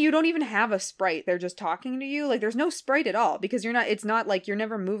Academy, you don't even have a sprite. They're just talking to you. Like, there's no sprite at all, because it's not like you're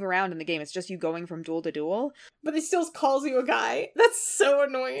never move around in the game. It's just you going from duel to duel. But it still calls you a guy. That's so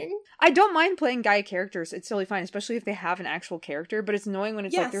annoying. I don't mind playing guy characters. It's totally fine, especially if they have an actual character, but it's annoying when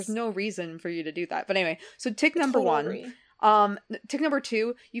it's like, there's no reason for you to do that. But anyway, so tick number one. Tick number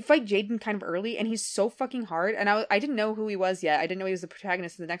two, you fight Jaden kind of early, and he's so fucking hard, and I didn't know who he was yet. I didn't know he was the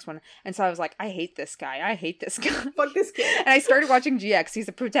protagonist of the next one, and so I was like, I hate this guy. Fuck this kid. And I started watching GX. He's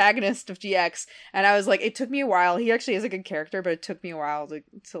the protagonist of GX, and I was like, it took me a while. He actually is a good character, but it took me a while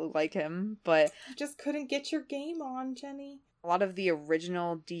to like him, but... Just couldn't get your game on, Jenny. A lot of the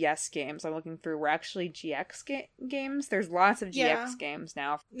original DS games I'm looking through were actually GX games. There's lots of GX games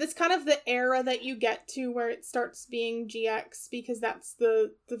now. That's kind of the era that you get to where it starts being GX, because that's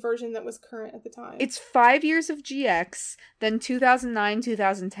the version that was current at the time. It's 5 years of GX, then 2009,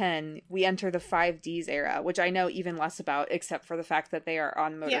 2010, we enter the 5Ds era, which I know even less about, except for the fact that they are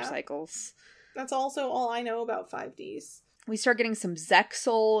on motorcycles. That's also all I know about 5Ds. We start getting some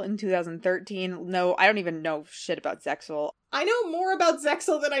Zexal in 2013. No, I don't even know shit about Zexal. I know more about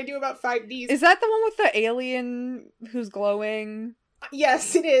Zexal than I do about 5Ds. Is that the one with the alien who's glowing?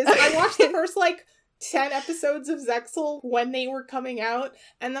 Yes, it is. I watched the first, 10 episodes of Zexal when they were coming out,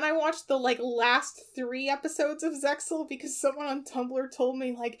 and then I watched the, last 3 episodes of Zexal because someone on Tumblr told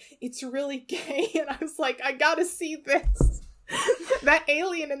me, it's really gay, and I was like, I gotta see this. That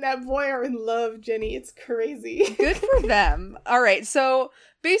alien and that boy are in love, Jenny. It's crazy. Good for them. All right, so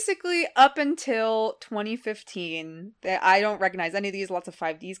basically up until 2015, I don't recognize any of these, lots of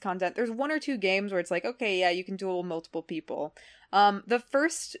 5Ds content. There's 1 or 2 games where it's like, okay, yeah, you can duel multiple people. The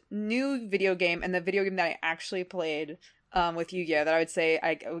first new video game, and the video game that I actually played with Yu-Gi-Oh! That I would say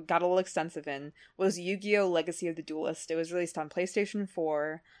I got a little extensive in, was Yu-Gi-Oh! Legacy of the Duelist. It was released on PlayStation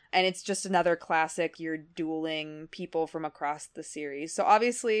 4, and it's just another classic, you're dueling people from across the series. So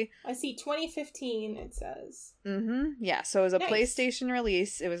obviously... I see 2015, it says. Yeah, so it was a PlayStation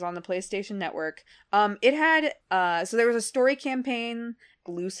release. It was on the PlayStation Network. It had... so there was a story campaign,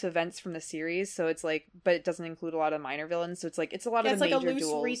 loose events from the series, so it's but it doesn't include a lot of minor villains, so it's a lot of the major duels. It's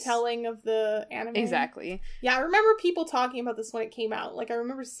a loose retelling of the anime. Exactly. Yeah, I remember people talking about this when it came out. I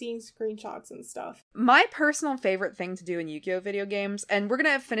remember seeing screenshots and stuff. My personal favorite thing to do in Yu-Gi-Oh! Video games, and we're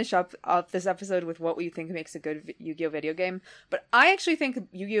gonna finish up this episode with what we think makes a good Yu-Gi-Oh! Video game, but I actually think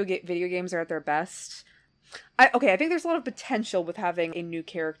Yu-Gi-Oh! Video games are at their best. I think there's a lot of potential with having a new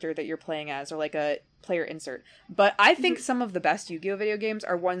character that you're playing as, or a player insert. But I think some of the best Yu-Gi-Oh! Video games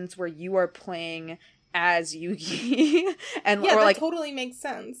are ones where you are playing as Yugi and yeah, or that like totally makes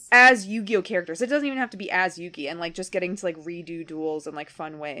sense. as Yu-Gi-Oh characters. It doesn't even have to be as Yugi, and like just getting to like redo duels in like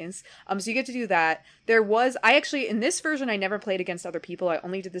fun ways. So you get to do that. I actually in this version I never played against other people. I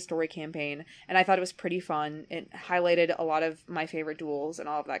only did the story campaign, and I thought it was pretty fun. It highlighted a lot of my favorite duels and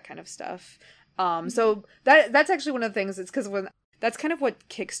all of that kind of stuff. So that's actually one of the things. It's because that's kind of what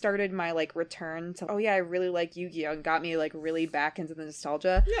kickstarted my like return to, oh yeah, I really like Yu-Gi-Oh, and got me like really back into the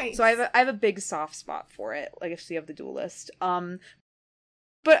nostalgia. Nice. So I have a big soft spot for it, like if you have the Duelist.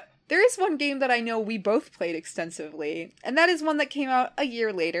 But there is one game that I know we both played extensively, and that is one that came out a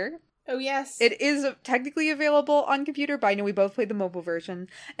year later. Oh yes. It is technically available on computer, but I know we both played the mobile version,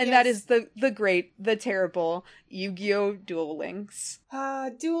 and that is the great, the terrible Yu-Gi-Oh! Duel Links.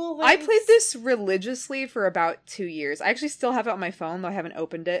 Duel Links. I played this religiously for about 2 years. I actually still have it on my phone, though I haven't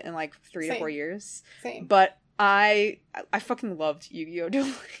opened it in like 3 to 4 years. Same. But I fucking loved Yu-Gi-Oh!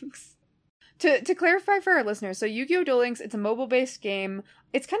 Duel Links. To clarify for our listeners, so Yu-Gi-Oh! Duel Links, it's a mobile-based game.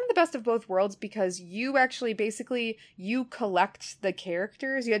 It's kind of the best of both worlds because you actually you collect the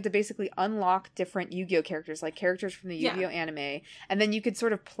characters. You had to basically unlock different Yu-Gi-Oh! Characters, like characters from the Yu-Gi-Oh! Anime, and then you could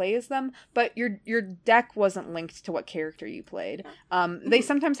sort of play as them, but your deck wasn't linked to what character you played. They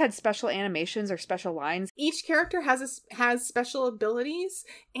sometimes had special animations or special lines. Each character has special abilities,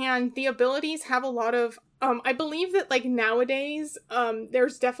 and the abilities have a lot of I believe that, like, nowadays,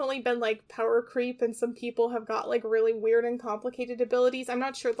 there's definitely been, like, power creep, and some people have got, like, really weird and complicated abilities. I'm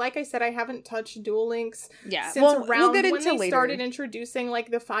not sure. Like I said, I haven't touched Duel Links since we'll get into when they later. Started introducing,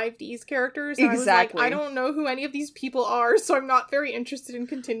 like, the 5Ds characters. Exactly. I was like, I don't know who any of these people are, so I'm not very interested in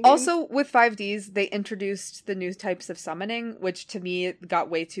continuing. Also, with 5Ds, they introduced the new types of summoning, which to me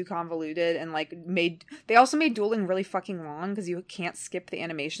got way too convoluted, and, like, they also made dueling really fucking long, because you can't skip the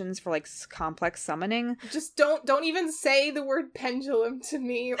animations for, like, complex summoning. Just don't even say the word pendulum to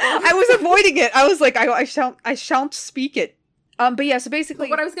me. I was avoiding it. I was like, I shan't speak it. But yeah, so basically,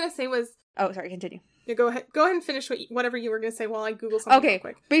 but what I was gonna say was, oh, sorry, continue. Yeah, go ahead and finish whatever you were gonna say while I Google something real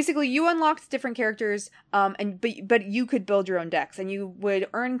quick. Basically, you unlocked different characters, but you could build your own decks, and you would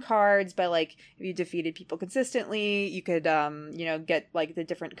earn cards by, like, if you defeated people consistently, you could get like the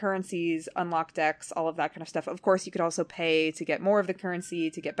different currencies, unlock decks, all of that kind of stuff. Of course, you could also pay to get more of the currency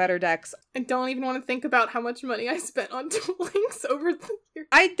to get better decks. I don't even want to think about how much money I spent on Duel Links over the years.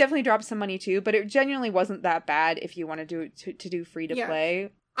 I definitely dropped some money too, but it genuinely wasn't that bad if you want to do free to play.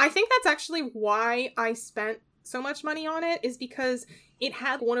 I think that's actually why I spent so much money on it, is because it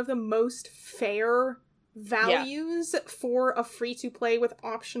had one of the most fair values for a free-to-play with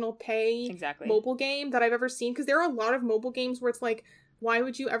optional pay mobile game that I've ever seen. Because there are a lot of mobile games where it's like, why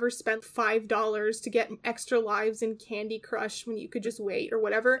would you ever spend $5 to get extra lives in Candy Crush when you could just wait or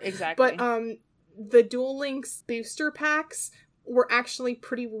whatever? Exactly. But the Duel Links booster packs were actually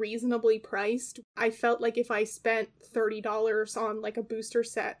pretty reasonably priced. I felt like if I spent $30 on, like, a booster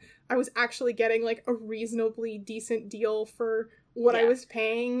set, I was actually getting, like, a reasonably decent deal for what I was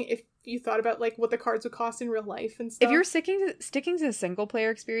paying if you thought about, like, what the cards would cost in real life and stuff. If you're sticking to the single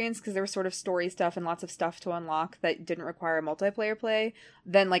player experience, because there was sort of story stuff and lots of stuff to unlock that didn't require multiplayer play,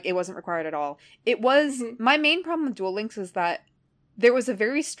 then, like, it wasn't required at all. It was my main problem with Duel Links is that there was a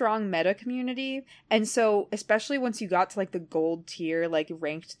very strong meta community, and so especially once you got to, like, the gold tier, like,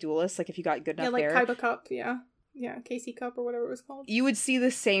 ranked duelists, like, if you got good enough there. Yeah, like Kaiba Cup, Yeah, KC Cup or whatever it was called. You would see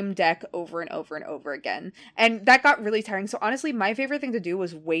the same deck over and over and over again. And that got really tiring. So honestly, my favorite thing to do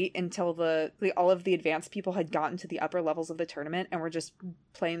was wait until all of the advanced people had gotten to the upper levels of the tournament and were just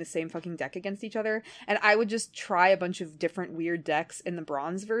playing the same fucking deck against each other. And I would just try a bunch of different weird decks in the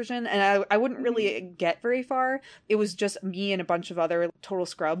bronze version. And I wouldn't really get very far. It was just me and a bunch of other total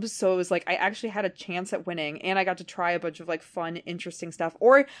scrubs. So it was like I actually had a chance at winning. And I got to try a bunch of, like, fun, interesting stuff.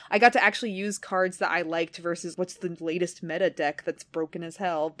 Or I got to actually use cards that I liked versus what's the latest meta deck that's broken as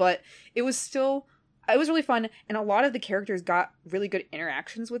hell. But it was really fun, and a lot of the characters got really good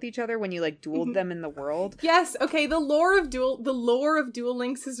interactions with each other when you, like, dueled them in the world. Yes, okay, the lore of Duel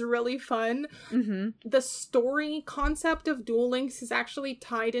Links is really fun. The story concept of Duel Links is actually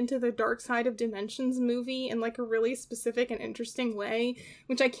tied into the Dark Side of Dimensions movie in, like, a really specific and interesting way,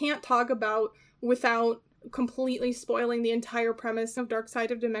 which I can't talk about without completely spoiling the entire premise of Dark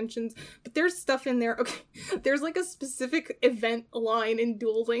Side of Dimensions, but there's stuff in there. Okay, there's, like, a specific event line in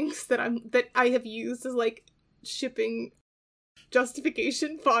Duel Links that I have used as, like, shipping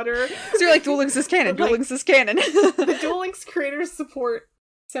justification fodder. So you're like, Duel Links is canon. Duel Links is canon. The Duel Links creators support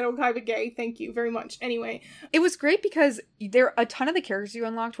Seto Kaiba gay, thank you very much. Anyway. It was great because a ton of the characters you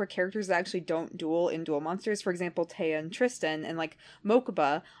unlocked were characters that actually don't duel in Duel Monsters. For example, Taya and Tristan and like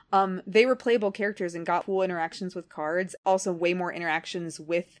Mokuba. They were playable characters and got cool interactions with cards. Also way more interactions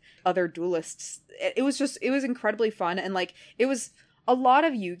with other duelists. It was incredibly fun, and like it was a lot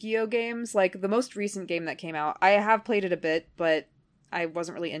of Yu-Gi-Oh games. Like the most recent game that came out, I have played it a bit, but I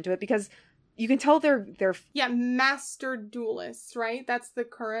wasn't really into it because you can tell they're Master Duelists, right? That's the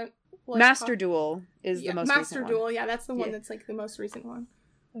current Master Duel is the most Master recent Duel, one. yeah, that's the one that's like the most recent one.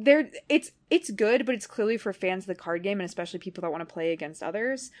 It's good, but it's clearly for fans of the card game and especially people that want to play against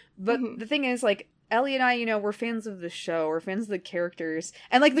others. But the thing is, like, Ellie and I, we're fans of the show, we're fans of the characters,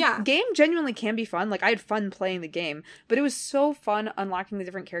 and like the game genuinely can be fun. Like I had fun playing the game, but it was so fun unlocking the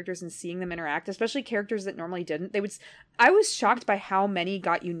different characters and seeing them interact, especially characters that normally didn't. I was shocked by how many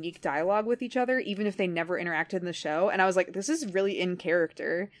got unique dialogue with each other, even if they never interacted in the show, and I was like, this is really in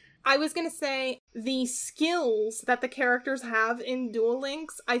character. I was going to say the skills that the characters have in Duel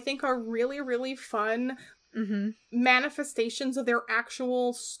Links, I think are really, really fun manifestations of their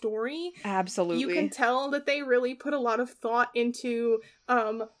actual story. Absolutely. You can tell that they really put a lot of thought into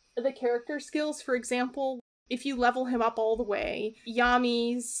the character skills. For example, if you level him up all the way,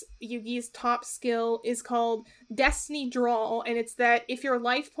 Yugi's top skill is called Destiny Draw, and it's that if your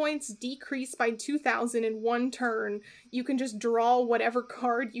life points decrease by 2,000 in one turn, you can just draw whatever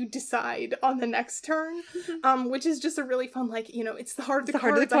card you decide on the next turn, which is just a really fun, like, it's the heart of the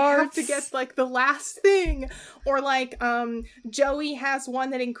cards. I have to get, like, the last thing. Or, like, Joey has one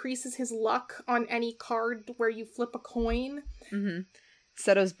that increases his luck on any card where you flip a coin. Mm-hmm.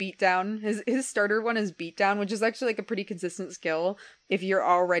 Seto's Beatdown. His starter one is Beatdown, which is actually like a pretty consistent skill. If you're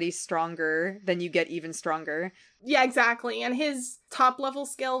already stronger, then you get even stronger. Yeah, exactly. And his top level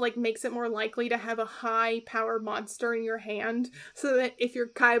skill like makes it more likely to have a high power monster in your hand, so that if you're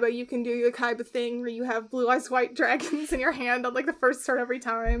Kaiba, you can do your Kaiba thing where you have blue eyes white dragons in your hand on like the first turn every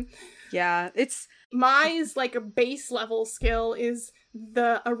time. Yeah, it's Mai's like a base level skill is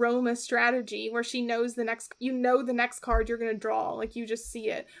the aroma strategy, where she knows the next card you're gonna draw, like you just see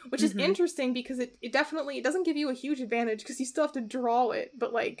it, which is interesting because it definitely doesn't give you a huge advantage because you still have to draw it,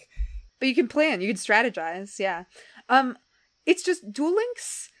 but you can plan, you can strategize. Yeah. It's just Duel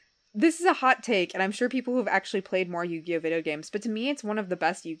Links. This is a hot take, and I'm sure people who've actually played more Yu-Gi-Oh video games, but to me it's one of the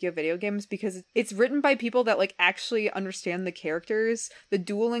best Yu-Gi-Oh video games because it's written by people that like actually understand the characters. The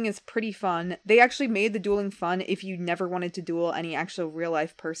dueling is pretty fun. They actually made the dueling fun if you never wanted to duel any actual real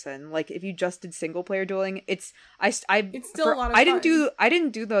life person. Like if you just did single player dueling, it's still a lot of fun. I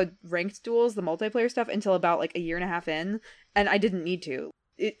didn't do the ranked duels, the multiplayer stuff, until about like a year and a half in, and I didn't need to.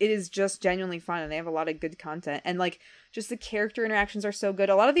 It is just genuinely fun, and they have a lot of good content, and like just the character interactions are so good.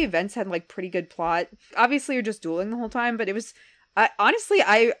 A lot of the events had like pretty good plot. Obviously you're just dueling the whole time, but it was honestly,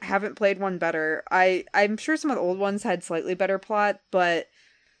 I haven't played one better. I'm sure some of the old ones had slightly better plot, but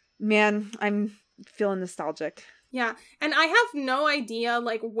man, I'm feeling nostalgic. Yeah, and I have no idea,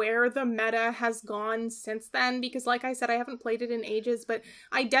 like, where the meta has gone since then, because, like I said, I haven't played it in ages, but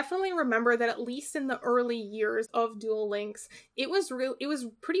I definitely remember that at least in the early years of Duel Links, it was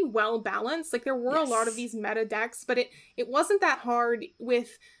pretty well balanced. Like, there were a lot of these meta decks, but it wasn't that hard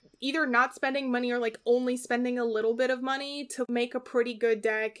with either not spending money or, like, only spending a little bit of money to make a pretty good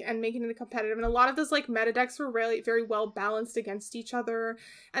deck and make it into competitive. And a lot of those, like, meta decks were really very well balanced against each other.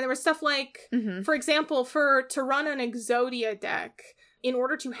 And there was stuff like, for example, to run an Exodia deck, in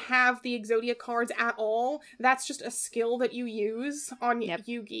order to have the Exodia cards at all, that's just a skill that you use on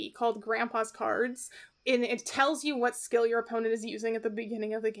Yugi called Grandpa's Cards. And it tells you what skill your opponent is using at the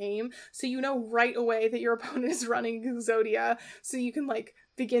beginning of the game, so you know right away that your opponent is running Exodia, so you can, like,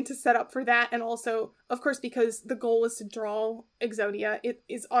 begin to set up for that. And also, of course, because the goal is to draw Exodia, it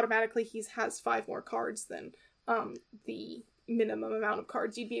is automatically he has 5 more cards than the minimum amount of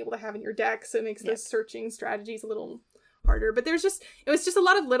cards you'd be able to have in your deck, so it makes those searching strategies a little harder. But it was just a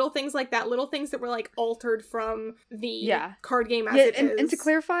lot of little things like that, little things that were, like, altered from the card game as it is. And to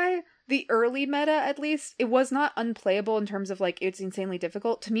clarify, the early meta, at least, it was not unplayable in terms of, like, it's insanely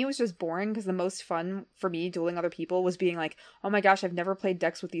difficult. To me, it was just boring, because the most fun for me dueling other people was being like, oh my gosh, I've never played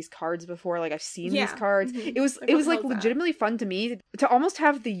decks with these cards before, like, I've seen these cards. It was like legitimately fun to me to almost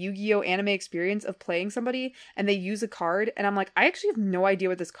have the Yu-Gi-Oh anime experience of playing somebody and they use a card and I'm like, I actually have no idea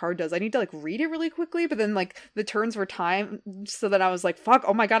what this card does. I need to, like, read it really quickly, but then, like, the turns were timed, so then I was like, fuck,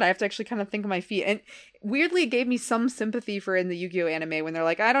 oh my god, I have to actually kind of think on my feet. And weirdly, it gave me some sympathy for in the Yu-Gi-Oh anime when they're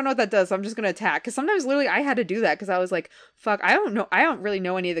like, I don't know what that does, so I'm just gonna attack. Because sometimes literally I had to do that because I was like, fuck, I don't really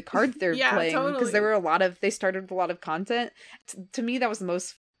know any of the cards they're playing, because there were they started with a lot of content. To me, that was the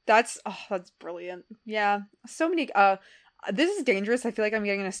most, that's brilliant. Yeah, so many This is dangerous. I feel like I'm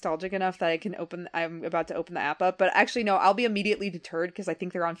getting nostalgic enough that I'm about to open the app up. But actually, no, I'll be immediately deterred because I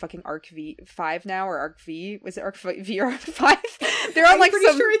think they're on fucking Arc V5 now, or Arc V. Was it Arc V or Arc 5? They're on I'm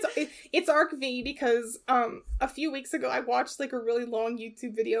pretty sure it's Arc V because a few weeks ago I watched like a really long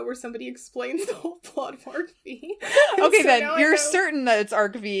YouTube video where somebody explains the whole plot of Arc V. Okay, so then you're certain that it's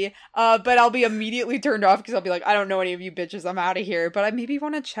Arc V, but I'll be immediately turned off because I'll be like, I don't know any of you bitches. I'm out of here. But I maybe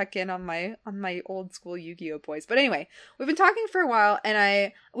want to check in on my old school Yu-Gi-Oh boys. But anyway, we've been talking for a while,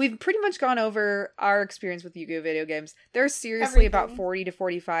 and we've pretty much gone over our experience with Yu-Gi-Oh video games. There's seriously about 40 to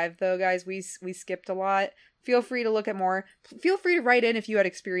 45 though, guys. We skipped a lot. Feel free to look at more. Feel free to write in if you had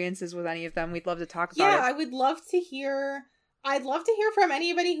experiences with any of them. We'd love to talk about it. Yeah, I would love to hear. I'd love to hear from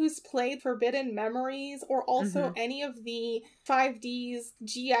anybody who's played Forbidden Memories or also any of the 5D's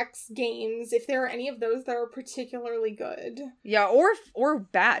GX games, if there are any of those that are particularly good. Yeah, or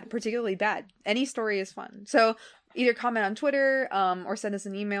bad, particularly bad. Any story is fun. So either comment on Twitter or send us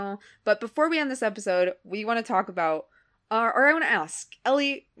an email. But before we end this episode, we want to talk about, or I want to ask,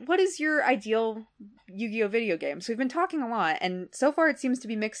 Ellie, what is your ideal Yu-Gi-Oh video game? So we've been talking a lot, and so far it seems to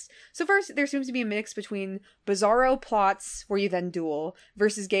be mixed. So far there seems to be a mix between bizarro plots where you then duel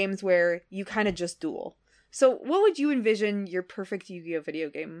versus games where you kind of just duel. So what would you envision your perfect Yu-Gi-Oh video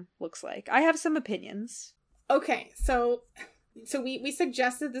game looks like? I have some opinions. Okay, so we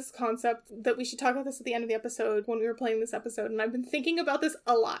suggested this concept that we should talk about this at the end of the episode when we were playing this episode, and I've been thinking about this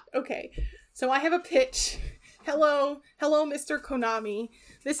a lot. Okay, so I have a pitch. Hello, Mr. Konami.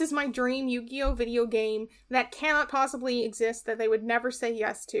 This is my dream Yu-Gi-Oh video game that cannot possibly exist, that they would never say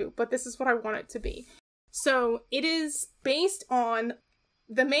yes to, but this is what I want it to be. So it is based on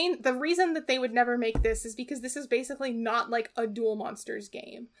the reason that they would never make this is because this is basically not like a Duel Monsters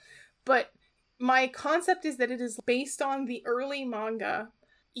game. But my concept is that it is based on the early manga.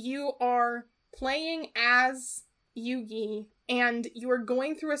 You are playing as Yugi, and you are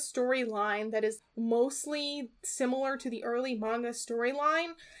going through a storyline that is mostly similar to the early manga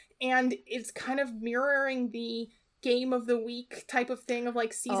storyline, and it's kind of mirroring the game of the week type of thing of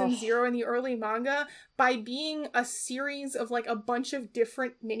like season 0 in the early manga by being a series of like a bunch of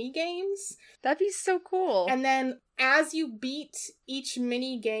different mini games. That'd be so cool. And then as you beat each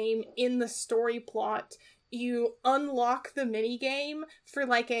mini game in the story plot, you unlock the mini game for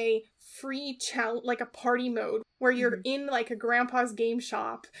like a free challenge, like a party mode where you're in like a grandpa's game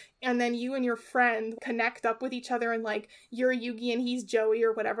shop, and then you and your friend connect up with each other, and like you're Yugi and he's Joey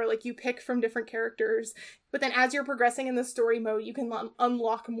or whatever, like you pick from different characters, but then as you're progressing in the story mode you can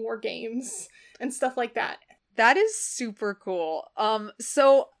unlock more games and stuff like that. That is super cool.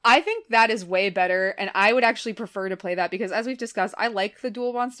 So I think that is way better, and I would actually prefer to play that because, as we've discussed, I like the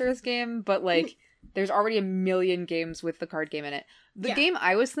Duel Monsters game, but like there's already a million games with the card game in it. The game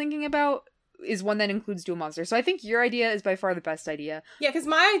I was thinking about is one that includes Duel Monsters. So I think your idea is by far the best idea. Yeah, because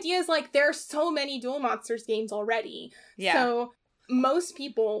my idea is like there's so many Duel Monsters games already. Yeah. So most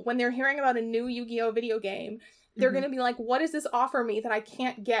people, when they're hearing about a new Yu-Gi-Oh video game, they're going to be like, what does this offer me that I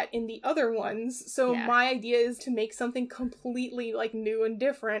can't get in the other ones? So my idea is to make something completely like new and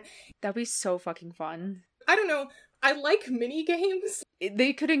different. That'd be so fucking fun. I don't know. I like mini games.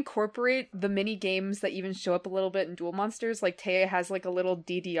 They could incorporate the mini games that even show up a little bit in Duel Monsters. Like Taya has like a little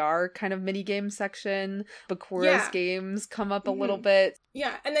DDR kind of mini game section. Bakura's games come up a little bit.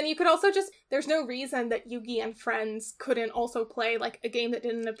 Yeah, and then you could also just, there's no reason that Yugi and friends couldn't also play like a game that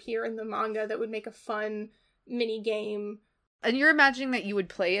didn't appear in the manga that would make a fun mini game. And you're imagining that you would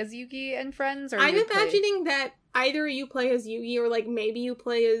play as Yugi and friends? Or I'm imagining that either you play as Yugi, or like maybe you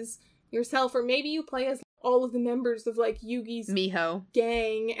play as yourself, or maybe you play as all of the members of like Yugi's Miho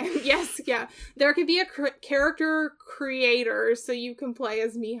gang. And yes, there could be a character creator so you can play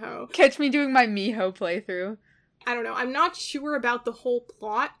as Miho. Catch me doing my Miho playthrough. I don't know. I'm not sure about the whole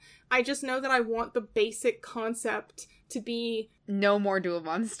plot. I just know that I want the basic concept to be no more Duel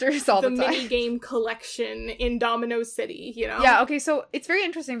Monsters all the time. The minigame collection in Domino City, you know? Yeah, okay, so it's very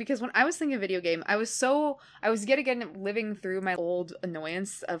interesting because when I was thinking of video game, I was yet again living through my old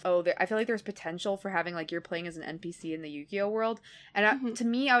annoyance of, I feel like there's potential for having, like, you're playing as an NPC in the Yu-Gi-Oh world. And to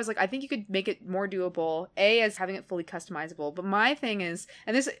me, I was like, I think you could make it more doable, as having it fully customizable. But my thing is,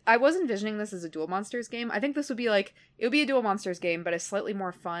 and this, I was envisioning this as a Duel Monsters game. I think this would be like, it would be a Duel Monsters game, but a slightly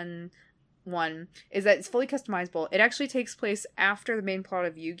more fun one is that it's fully customizable. It actually takes place after the main plot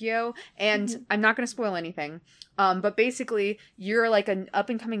of Yu-Gi-Oh! And I'm not going to spoil anything. But basically, you're like an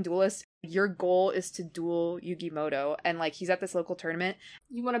up-and-coming duelist. Your goal is to duel Yugimoto. And like, he's at this local tournament.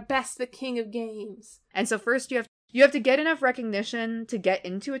 You want to best the king of games. And so first you have to get enough recognition to get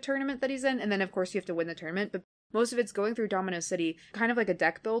into a tournament that he's in. And then, of course, you have to win the tournament. But Most of it's going through Domino City, kind of like a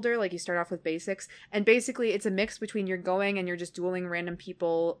deck builder, like you start off with basics. And basically it's a mix between you're going and you're just dueling random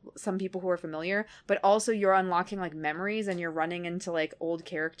people, some people who are familiar, but also you're unlocking like memories and you're running into like old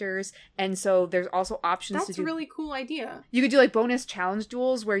characters. And so there's also options to do. That's a really cool idea. You could do like bonus challenge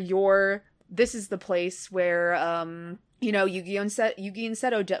duels where this is the place where, Yugi and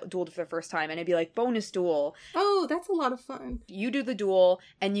Seto dueled for the first time, and it'd be like bonus duel. Oh, that's a lot of fun. You do the duel,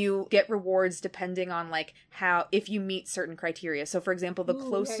 and you get rewards depending on like if you meet certain criteria. So, for example, the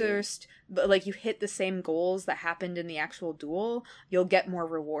closest, like you hit the same goals that happened in the actual duel, you'll get more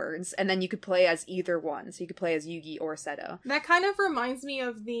rewards, and then you could play as either one. So you could play as Yugi or Seto. That kind of reminds me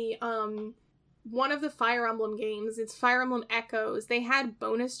of the one of the Fire Emblem games. It's Fire Emblem Echoes. They had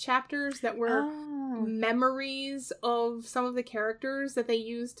bonus chapters that were memories of some of the characters that they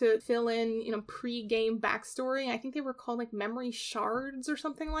used to fill in, pre-game backstory. I think they were called like memory shards or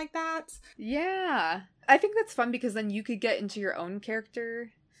something like that. Yeah. I think that's fun because then you could get into your own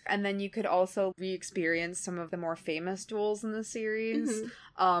character. And then you could also re-experience some of the more famous duels in the series.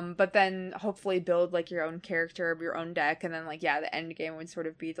 But then hopefully build like your own character, your own deck, and then like, the end game would sort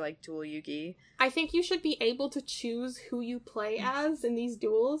of be to like duel Yugi. I think you should be able to choose who you play as in these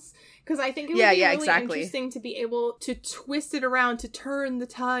duels. Because I think it would be really interesting to be able to twist it around, to turn the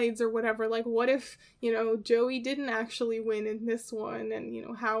tides or whatever. Like, what if, Joey didn't actually win in this one,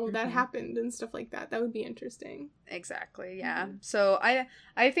 and, how that happened and stuff like that. That would be interesting. Exactly, yeah. So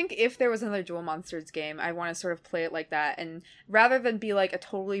I think if there was another Duel Monsters game, I want to sort of play it like that. And rather than be like a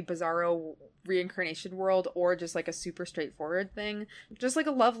totally bizarro reincarnation world or just like a super straightforward thing, just like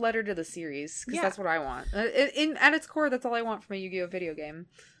a love letter to the series, because that's what I want. At its core, that's all I want from a Yu-Gi-Oh video game.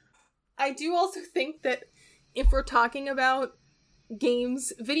 I do also think that if we're talking about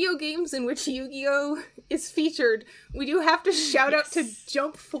video games in which Yu-Gi-Oh is featured, we do have to shout out to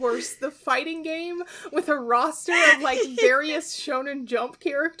Jump Force, the fighting game with a roster of like various Shonen Jump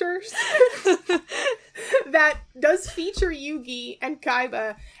characters that does feature Yugi and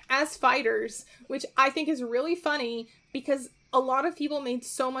Kaiba as fighters, which I think is really funny because a lot of people made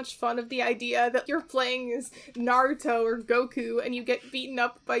so much fun of the idea that you're playing as Naruto or Goku and you get beaten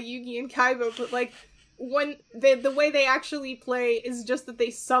up by Yugi and Kaiba, but like when the way they actually play is just that they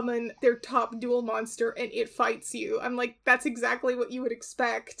summon their top duel monster and it fights you. I'm like, that's exactly what you would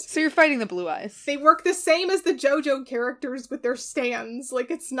expect. So you're fighting the Blue Eyes. They work the same as the JoJo characters with their stands. Like,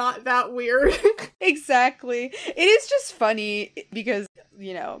 it's not that weird. Exactly. It is just funny because,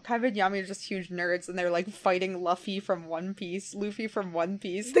 Kaiba and Yami are just huge nerds and they're like fighting Luffy from One Piece.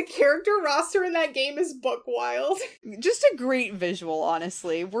 The character roster in that game is buck wild. Just a great visual,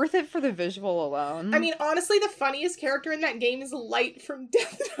 honestly. Worth it for the visual alone. I mean, honestly, the funniest character in that game is Light from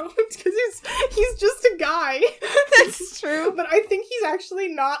Death Note, because he's just a guy. That's true. But I think he's actually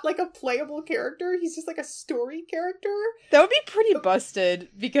not, like, a playable character. He's just, like, a story character. That would be pretty busted,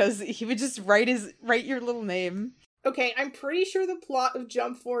 because he would just write your little name. Okay, I'm pretty sure the plot of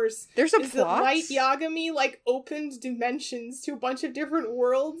Jump Force is that Light Yagami, like, opened dimensions to a bunch of different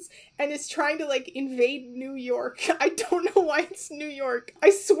worlds and is trying to, like, invade New York. I don't know why it's New York.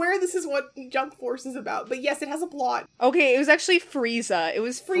 I swear this is what Jump Force is about, but yes, it has a plot. Okay, it was actually Frieza. It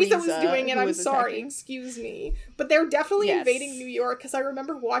was Frieza was doing it, I'm sorry, excuse me. But they're definitely invading New York, because I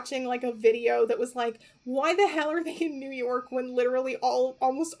remember watching, like, a video that was like, why the hell are they in New York when literally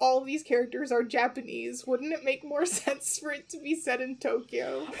almost all of these characters are Japanese? Wouldn't it make more sense for it to be set in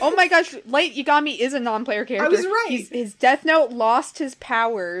Tokyo? Oh my gosh, Light Yagami is a non-player character. I was right. His Death Note lost his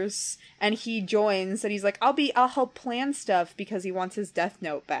powers, and he joins, and he's like, I'll help plan stuff because he wants his Death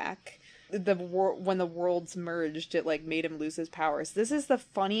Note back. When the worlds merged, it like made him lose his powers. This is the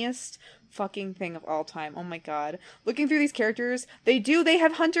funniest fucking thing of all time. Oh my god. Looking through these characters, they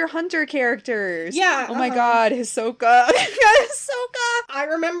have Hunter x Hunter characters. Yeah. Oh my god, Hisoka. Hisoka!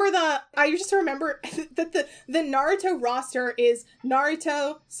 I just remember that the Naruto roster is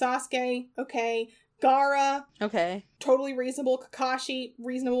Naruto, Sasuke, okay, Gaara, okay, totally reasonable, Kakashi,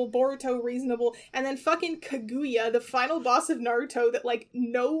 reasonable, Boruto, reasonable, and then fucking Kaguya, the final boss of Naruto that, like,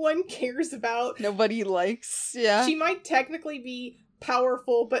 no one cares about. Nobody likes, yeah. She might technically be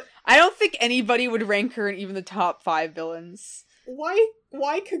powerful, but I don't think anybody would rank her in even the top 5 villains. Why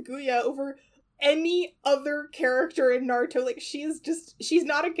Kaguya over any other character in Naruto? Like, she's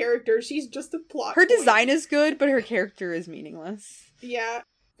not a character, she's just a plot Her point. design is good, but her character is meaningless. Yeah.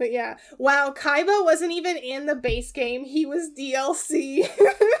 But yeah. Wow, Kaiba wasn't even in the base game. He was DLC.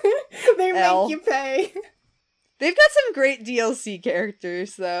 They make you pay. They've got some great DLC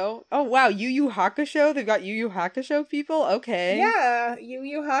characters, though. Oh, wow, Yu Yu Hakusho? They've got Yu Yu Hakusho people? Okay. Yeah, Yu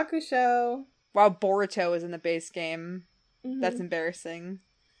Yu Hakusho. Wow, Boruto is in the base game. Mm-hmm. That's embarrassing.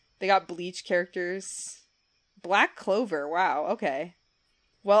 They got Bleach characters. Black Clover. Wow. Okay.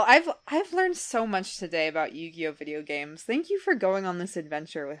 Well, I've learned so much today about Yu-Gi-Oh! Video games. Thank you for going on this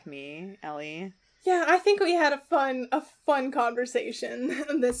adventure with me, Ellie. Yeah, I think we had a fun conversation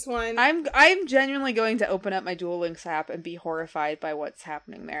on this one. I'm genuinely going to open up my Duel Links app and be horrified by what's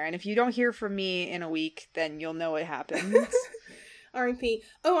happening there. And if you don't hear from me in a week, then you'll know it happened. R.I.P.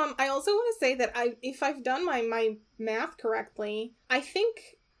 Oh, I also want to say that if I've done my math correctly, I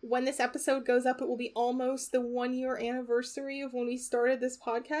think when this episode goes up, it will be almost the 1 year anniversary of when we started this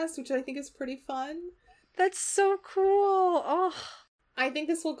podcast, which I think is pretty fun. That's so cool. Oh. I think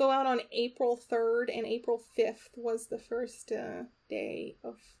this will go out on April 3rd, and April 5th was the first day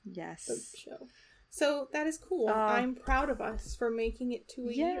of the show. So that is cool. I'm proud of us for making it to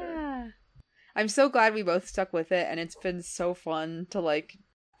a year. I'm so glad we both stuck with it, and it's been so fun to, like,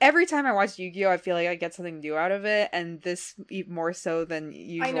 every time I watch Yu-Gi-Oh! I feel like I get something new out of it, and this more so than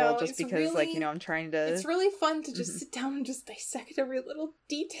usual, just because, really, like, you know, I'm trying to... It's really fun to just sit down and just dissect every little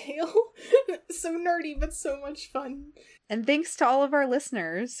detail. So nerdy, but so much fun. And thanks to all of our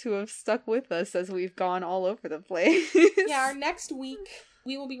listeners who have stuck with us as we've gone all over the place. Yeah, our next week,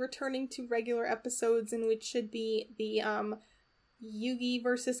 we will be returning to regular episodes, in which should be the, Yugi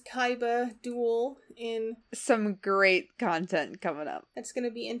versus Kaiba duel in... Some great content coming up. It's going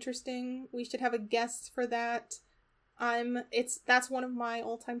to be interesting. We should have a guest for that. That's one of my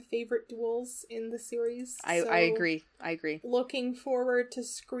all-time favorite duels in the series. I agree. Looking forward to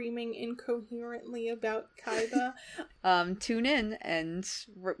screaming incoherently about Kaiba. Tune in and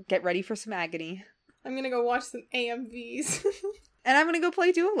get ready for some agony. I'm going to go watch some AMVs. And I'm going to go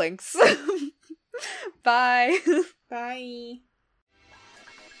play Duel Links. Bye. Bye.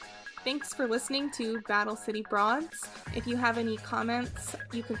 Thanks for listening to Battle City Broads. If you have any comments,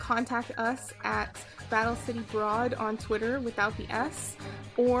 you can contact us at Battle City Broad on Twitter without the S,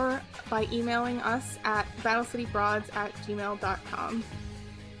 or by emailing us at battlecitybroads@gmail.com.